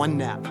least one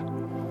nap.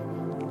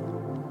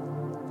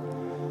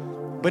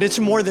 But it's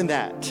more than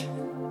that.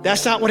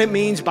 That's not what it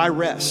means by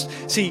rest.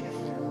 See,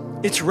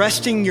 it's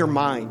resting your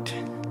mind.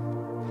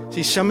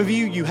 See, some of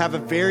you have a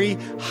very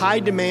high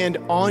demand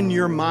on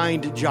your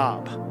mind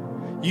job.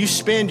 You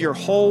spend your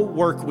whole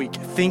work week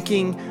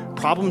thinking,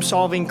 problem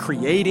solving,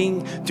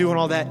 creating, doing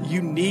all that.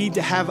 You need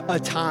to have a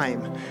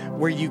time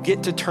where you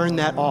get to turn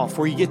that off,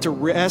 where you get to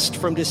rest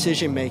from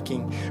decision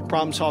making,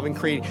 problem solving,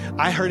 creating.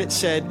 I heard it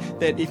said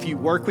that if you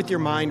work with your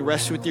mind,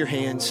 rest with your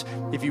hands.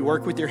 If you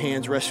work with your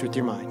hands, rest with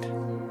your mind.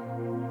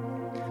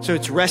 So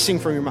it's resting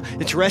from your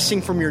mind. It's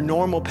resting from your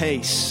normal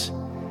pace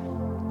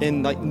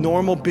and like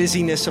normal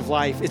busyness of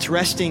life. It's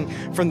resting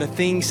from the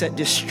things that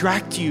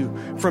distract you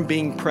from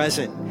being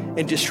present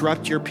and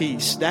disrupt your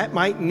peace. That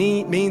might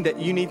mean that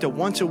you need to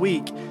once a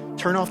week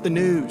turn off the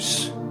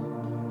news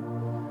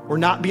or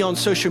not be on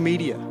social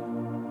media.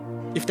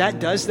 If that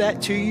does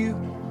that to you,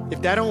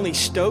 if that only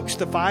stokes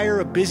the fire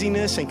of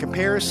busyness and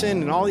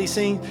comparison and all these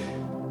things,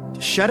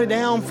 shut it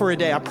down for a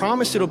day. I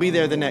promise it'll be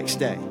there the next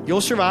day. You'll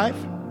survive,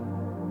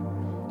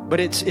 but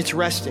it's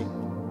resting.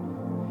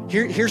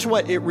 Here's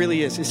what it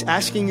really is. It's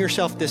asking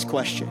yourself this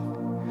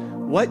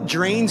question. What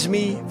drains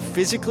me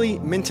physically,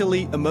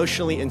 mentally,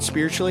 emotionally, and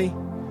spiritually?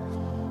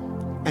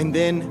 And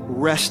then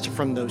rest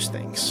from those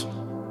things.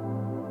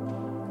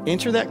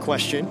 Answer that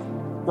question,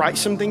 write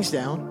some things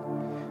down,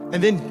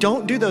 and then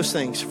don't do those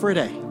things for a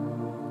day.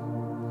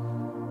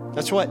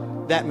 That's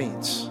what that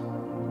means.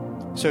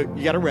 So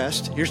you got to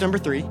rest. Here's number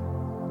 3,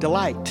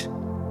 delight.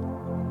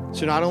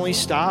 So not only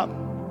stop,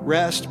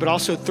 rest, but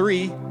also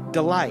 3,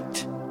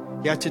 delight.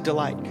 You have to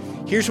delight.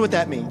 Here's what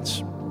that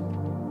means.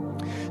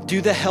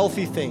 Do the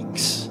healthy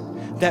things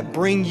that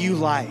bring you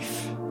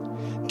life.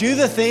 Do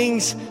the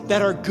things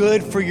that are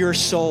good for your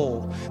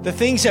soul. The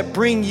things that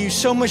bring you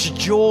so much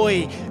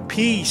joy,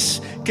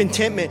 peace,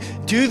 contentment.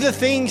 Do the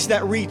things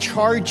that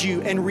recharge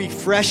you and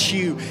refresh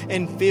you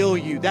and fill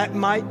you. That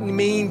might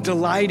mean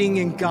delighting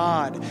in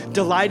God,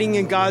 delighting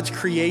in God's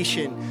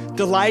creation,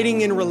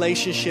 delighting in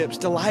relationships,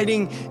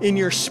 delighting in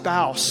your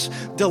spouse,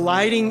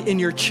 delighting in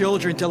your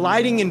children,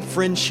 delighting in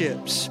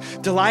friendships,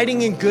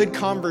 delighting in good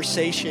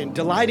conversation,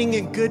 delighting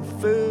in good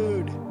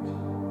food.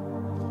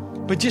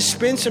 But just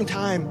spend some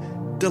time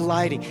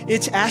delighting.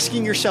 It's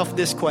asking yourself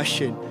this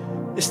question.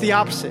 It's the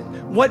opposite.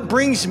 What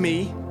brings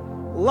me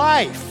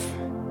life?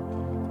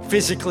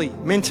 Physically,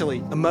 mentally,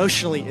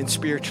 emotionally, and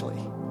spiritually.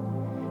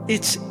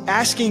 It's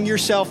asking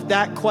yourself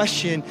that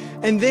question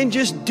and then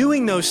just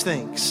doing those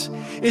things.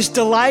 It's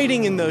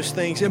delighting in those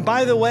things. And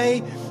by the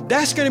way,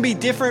 that's going to be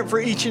different for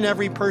each and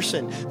every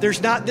person.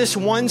 There's not this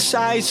one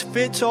size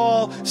fits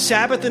all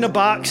Sabbath in a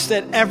box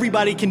that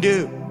everybody can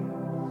do.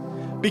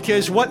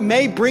 Because what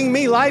may bring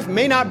me life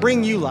may not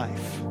bring you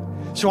life.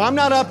 So I'm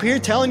not up here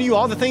telling you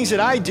all the things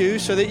that I do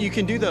so that you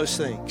can do those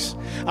things.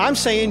 I'm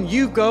saying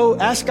you go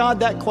ask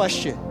God that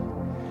question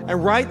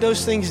and write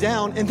those things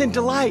down and then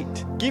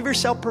delight. Give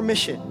yourself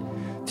permission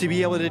to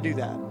be able to do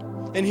that.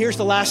 And here's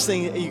the last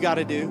thing that you got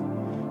to do.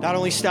 Not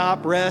only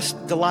stop,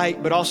 rest,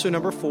 delight, but also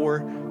number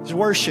 4 is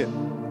worship.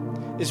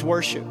 Is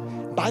worship.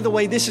 By the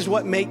way, this is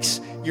what makes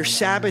your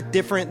Sabbath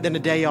different than a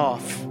day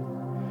off.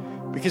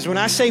 Because when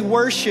I say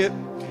worship,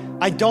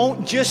 I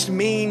don't just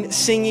mean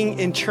singing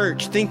in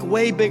church. Think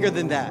way bigger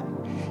than that.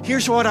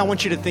 Here's what I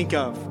want you to think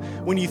of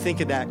when you think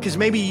of that. Because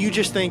maybe you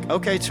just think,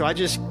 okay, so I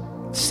just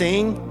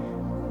sing.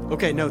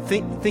 Okay, no,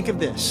 think of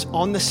this.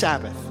 On the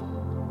Sabbath,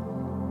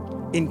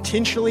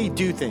 intentionally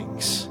do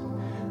things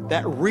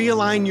that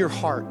realign your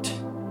heart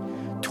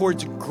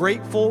towards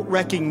grateful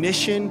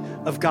recognition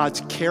of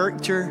God's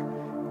character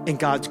and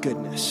God's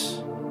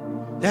goodness.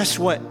 That's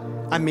what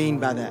I mean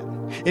by that.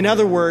 In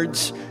other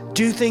words,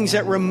 do things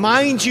that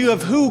remind you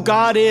of who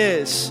God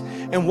is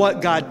and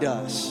what God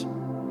does.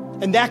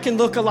 And that can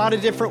look a lot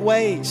of different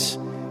ways.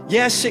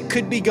 Yes, it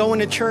could be going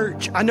to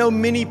church. I know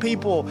many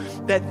people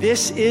that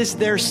this is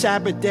their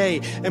Sabbath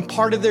day, and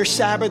part of their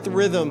Sabbath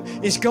rhythm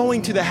is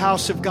going to the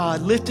house of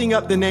God, lifting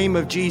up the name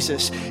of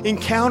Jesus,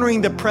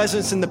 encountering the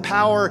presence and the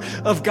power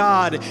of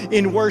God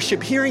in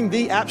worship, hearing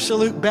the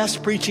absolute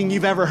best preaching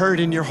you've ever heard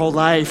in your whole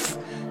life.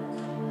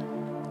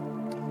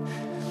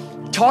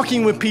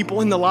 Talking with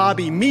people in the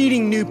lobby,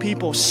 meeting new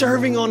people,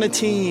 serving on a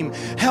team,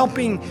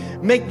 helping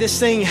make this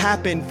thing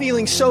happen,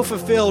 feeling so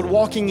fulfilled,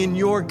 walking in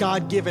your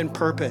God-given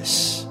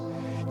purpose,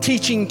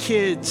 teaching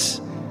kids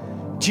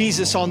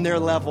Jesus on their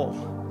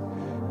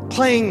level,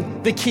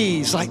 playing the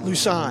keys like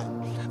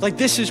Lusan. Like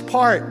this is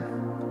part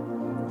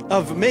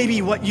of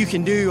maybe what you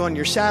can do on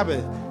your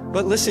Sabbath.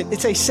 But listen,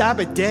 it's a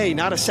Sabbath day,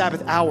 not a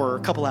Sabbath hour or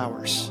a couple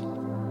hours.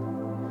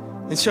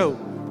 And so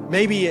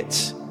maybe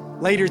it's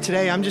later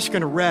today, I'm just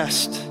going to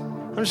rest.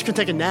 I'm just going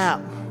to take a nap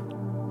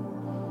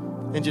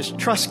and just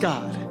trust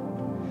God.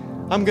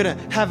 I'm going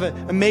to have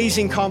an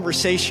amazing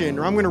conversation,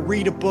 or I'm going to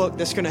read a book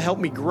that's going to help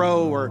me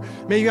grow, or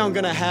maybe I'm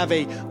going to have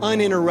a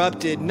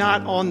uninterrupted,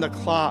 not on the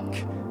clock,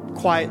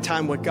 quiet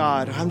time with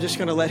God. I'm just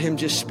going to let him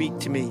just speak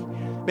to me.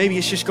 Maybe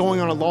it's just going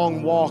on a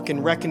long walk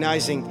and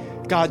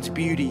recognizing God's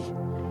beauty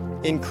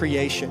in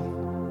creation.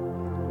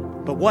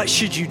 But what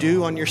should you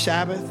do on your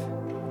Sabbath?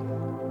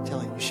 I'm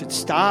telling you, you should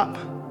stop,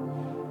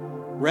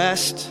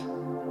 rest,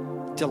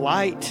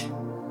 delight,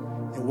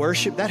 and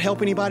worship. That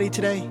help anybody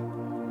today?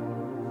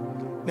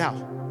 Now,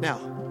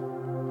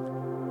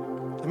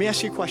 let me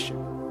ask you a question.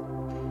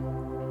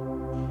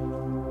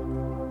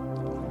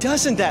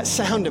 Doesn't that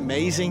sound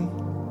amazing?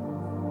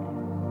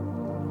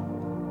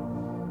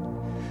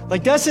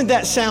 Like, doesn't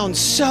that sound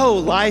so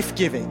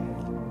life-giving?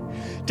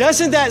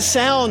 Doesn't that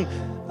sound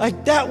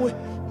like that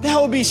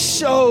would be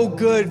so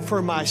good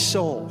for my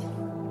soul?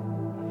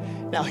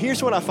 Now,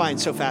 here's what I find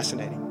so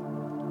fascinating.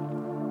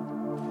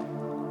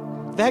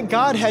 That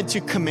God had to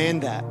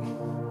command that.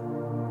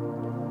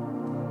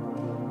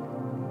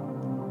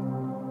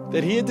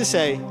 That he had to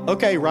say,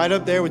 okay, right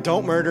up there with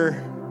don't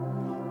murder,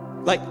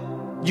 like,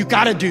 you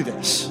got to do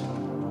this.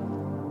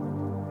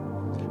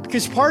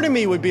 Because part of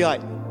me would be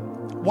like,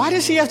 why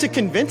does he have to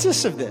convince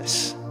us of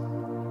this?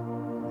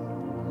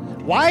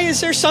 Why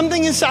is there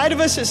something inside of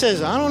us that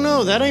says, I don't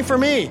know, that ain't for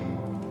me?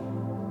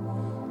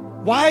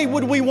 Why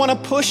would we want to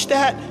push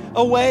that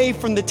away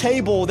from the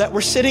table that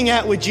we're sitting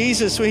at with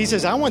Jesus when he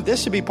says, I want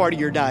this to be part of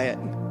your diet?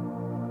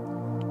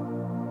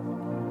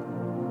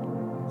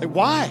 Like,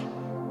 why?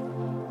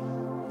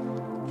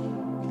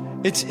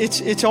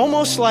 It's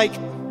almost like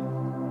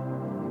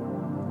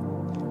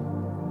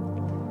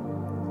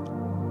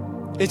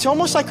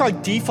our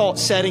default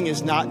setting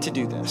is not to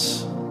do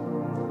this.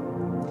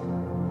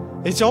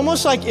 It's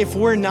almost like if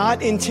we're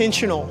not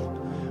intentional,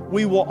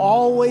 we will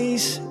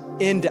always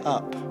end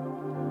up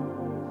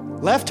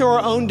left to our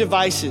own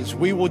devices.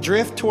 We will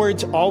drift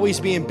towards always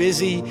being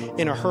busy,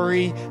 in a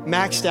hurry,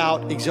 maxed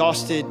out,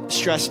 exhausted,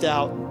 stressed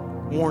out,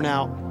 worn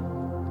out.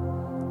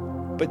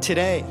 But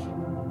today,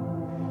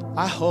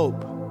 I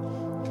hope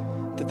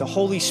that the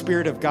Holy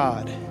Spirit of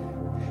God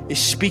is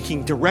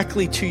speaking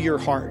directly to your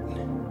heart.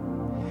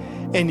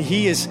 And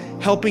he is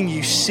helping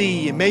you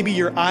see, and maybe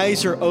your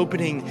eyes are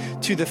opening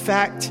to the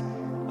fact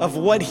of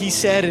what he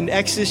said in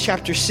Exodus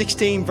chapter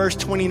 16, verse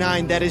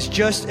 29, that is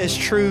just as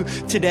true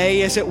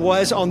today as it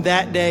was on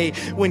that day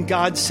when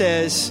God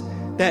says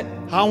that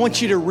I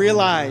want you to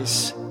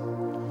realize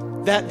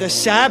that the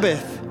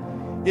Sabbath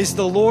is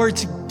the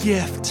Lord's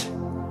gift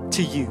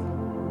to you.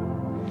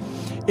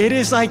 It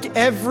is like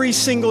every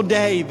single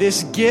day,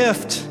 this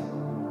gift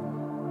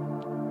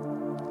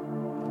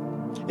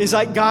is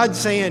like God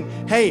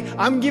saying, hey,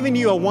 I'm giving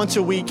you a once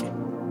a week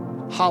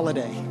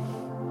holiday.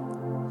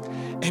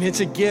 And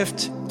it's a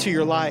gift to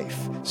your life.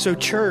 So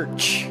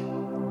church,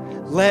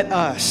 let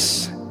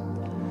us,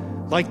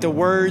 like the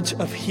words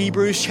of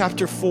Hebrews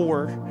chapter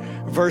 4,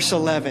 verse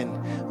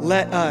 11,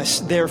 let us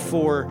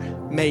therefore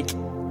make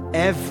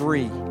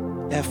every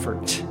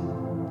effort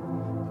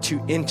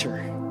to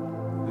enter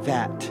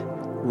that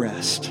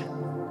rest.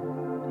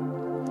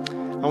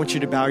 I want you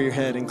to bow your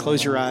head and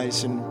close your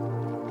eyes. And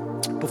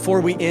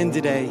before we end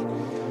today,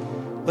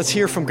 let's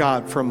hear from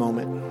God for a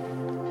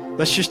moment.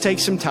 Let's just take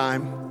some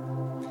time.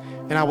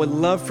 And I would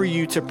love for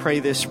you to pray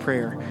this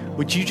prayer.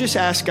 Would you just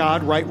ask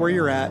God right where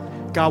you're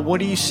at, God,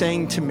 what are you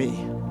saying to me?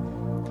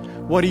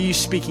 What are you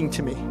speaking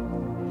to me?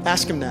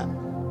 Ask him that.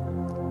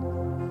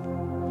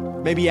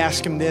 Maybe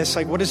ask him this,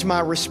 like, what does my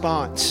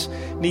response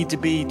need to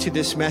be to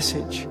this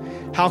message?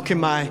 How can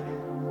my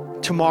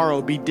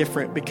tomorrow be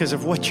different because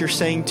of what you're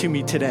saying to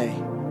me today?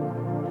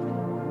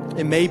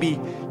 And maybe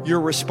your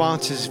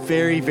response is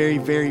very, very,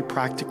 very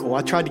practical.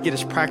 I tried to get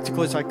as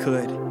practical as I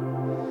could.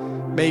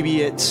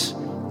 Maybe it's,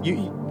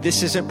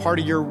 this isn't part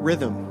of your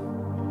rhythm.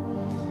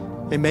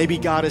 And maybe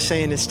God is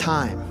saying it's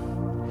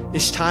time.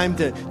 It's time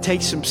to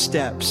take some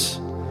steps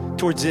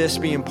towards this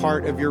being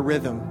part of your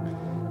rhythm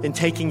and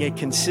taking a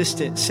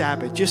consistent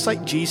Sabbath, just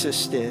like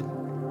Jesus did.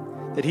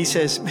 That he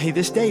says, hey,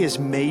 this day is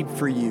made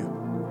for you.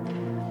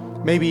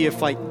 Maybe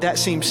if like that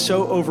seems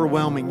so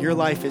overwhelming, your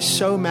life is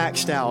so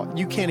maxed out,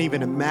 you can't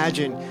even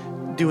imagine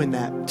doing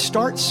that.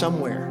 Start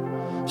somewhere.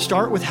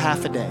 Start with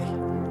half a day.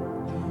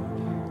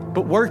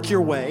 But work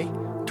your way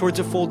towards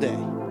a full day.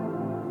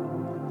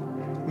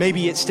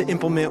 Maybe it's to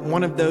implement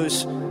one of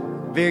those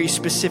very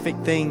specific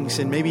things,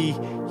 and maybe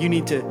you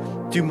need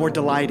to do more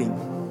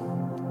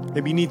delighting.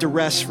 Maybe you need to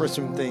rest for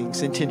some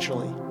things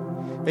intentionally.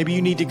 Maybe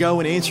you need to go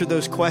and answer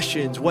those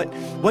questions.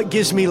 What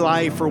gives me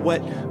life, or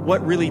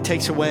what really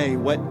takes away?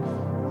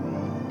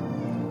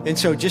 And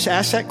so just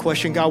ask that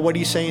question, God, what are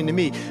you saying to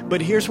me?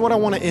 But here's what I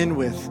want to end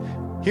with.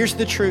 Here's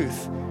the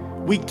truth.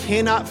 We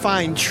cannot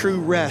find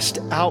true rest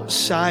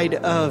outside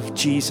of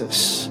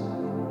Jesus.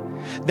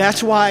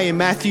 That's why in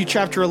Matthew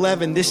chapter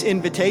 11, this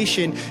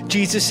invitation,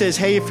 Jesus says,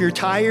 hey, if you're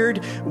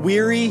tired,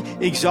 weary,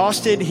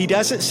 exhausted, he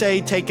doesn't say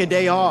take a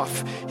day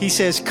off. He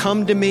says,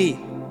 come to me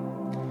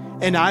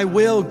and I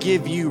will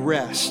give you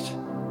rest.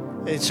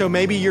 And so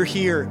maybe you're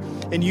here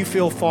and you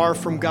feel far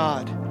from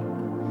God.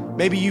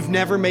 Maybe you've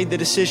never made the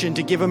decision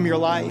to give him your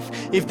life.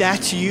 If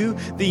that's you,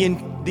 the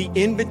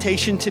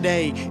invitation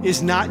today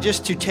is not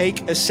just to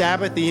take a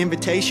Sabbath. The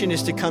invitation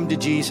is to come to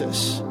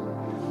Jesus.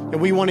 And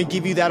we want to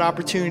give you that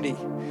opportunity.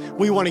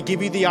 We want to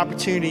give you the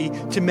opportunity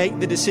to make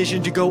the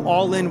decision to go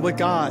all in with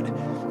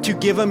God, to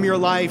give him your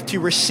life, to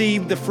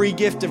receive the free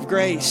gift of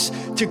grace,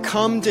 to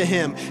come to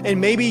him.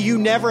 And maybe you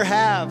never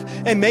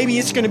have. And maybe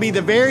it's going to be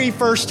the very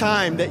first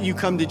time that you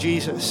come to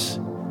Jesus.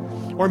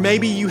 Or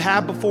maybe you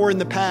have before in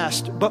the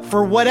past, but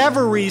for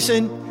whatever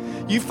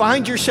reason, you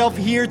find yourself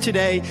here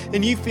today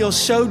and you feel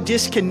so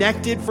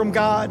disconnected from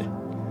God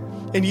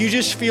and you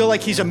just feel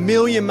like he's a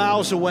million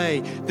miles away.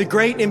 The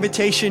great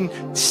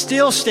invitation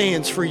still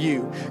stands for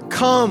you.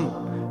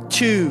 Come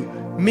to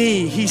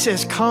me. He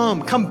says,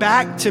 come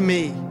back to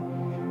me.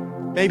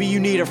 Maybe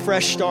you need a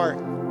fresh start.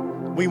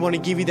 We want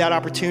to give you that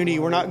opportunity.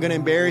 We're not going to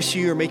embarrass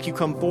you or make you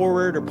come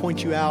forward or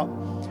point you out.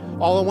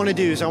 All I want to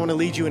do is I want to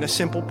lead you in a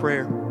simple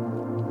prayer.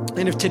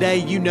 And if today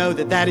you know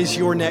that that is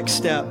your next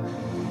step,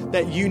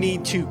 that you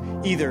need to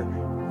either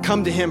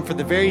come to him for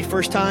the very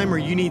first time or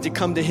you need to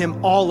come to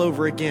him all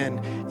over again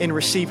and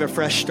receive a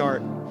fresh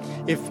start.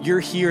 If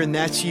you're here and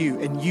that's you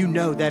and you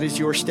know that is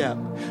your step,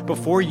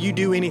 before you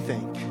do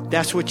anything,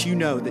 that's what you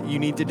know that you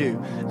need to do.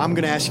 I'm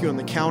going to ask you on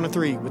the count of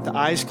 3 with the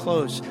eyes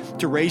closed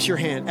to raise your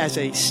hand as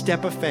a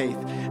step of faith,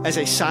 as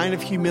a sign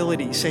of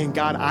humility, saying,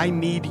 God, I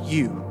need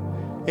you.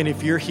 And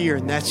if you're here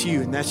and that's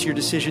you and that's your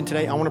decision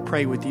today, I want to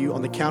pray with you.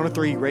 On the count of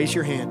 3, raise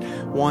your hand.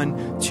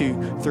 1,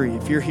 2, 3.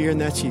 If you're here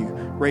and that's you,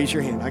 raise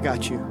your hand. I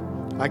got you.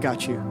 I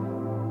got you.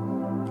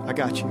 I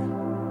got you.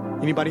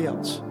 Anybody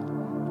else?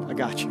 I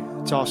got you.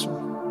 It's awesome.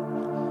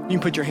 You can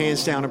put your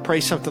hands down and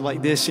pray something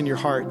like this in your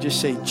heart. Just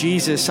say,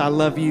 Jesus, I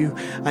love you.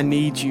 I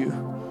need you.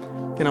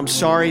 And I'm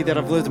sorry that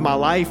I've lived my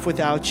life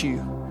without you.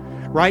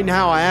 Right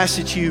now, I ask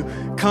that you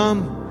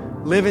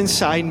come live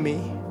inside me.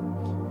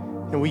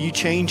 And will you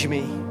change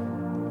me?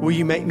 Will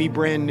you make me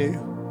brand new?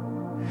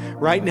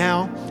 Right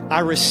now, I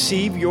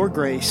receive your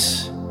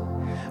grace.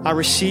 I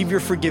receive your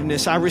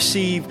forgiveness. I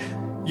receive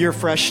your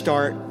fresh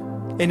start.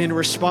 And in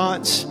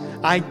response,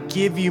 I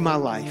give you my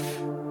life.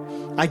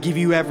 I give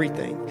you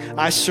everything.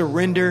 I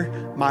surrender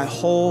my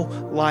whole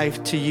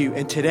life to you.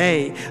 And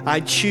today,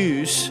 I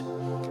choose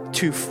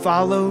to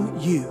follow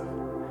you.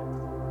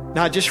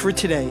 Not just for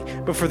today,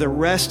 but for the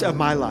rest of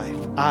my life,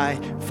 I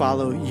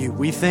follow you.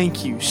 We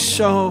thank you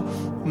so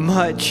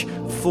much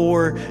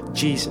for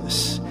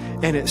Jesus.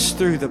 And it's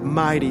through the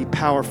mighty,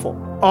 powerful,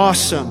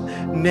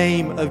 awesome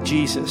name of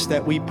Jesus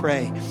that we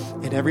pray.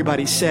 And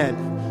everybody said,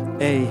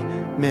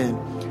 amen.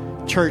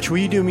 Church, will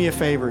you do me a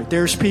favor?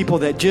 There's people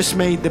that just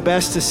made the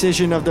best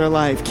decision of their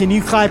life. Can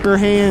you clap your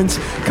hands?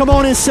 Come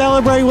on and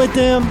celebrate with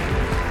them.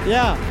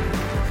 Yeah.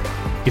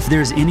 If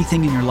there's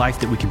anything in your life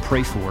that we can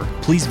pray for,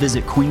 please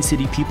visit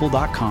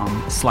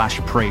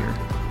queencitypeople.com/prayer.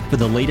 For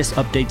the latest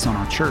updates on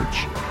our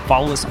church,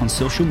 follow us on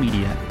social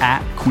media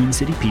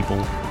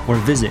 @QueenCityPeople or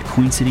visit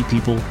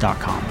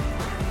queencitypeople.com.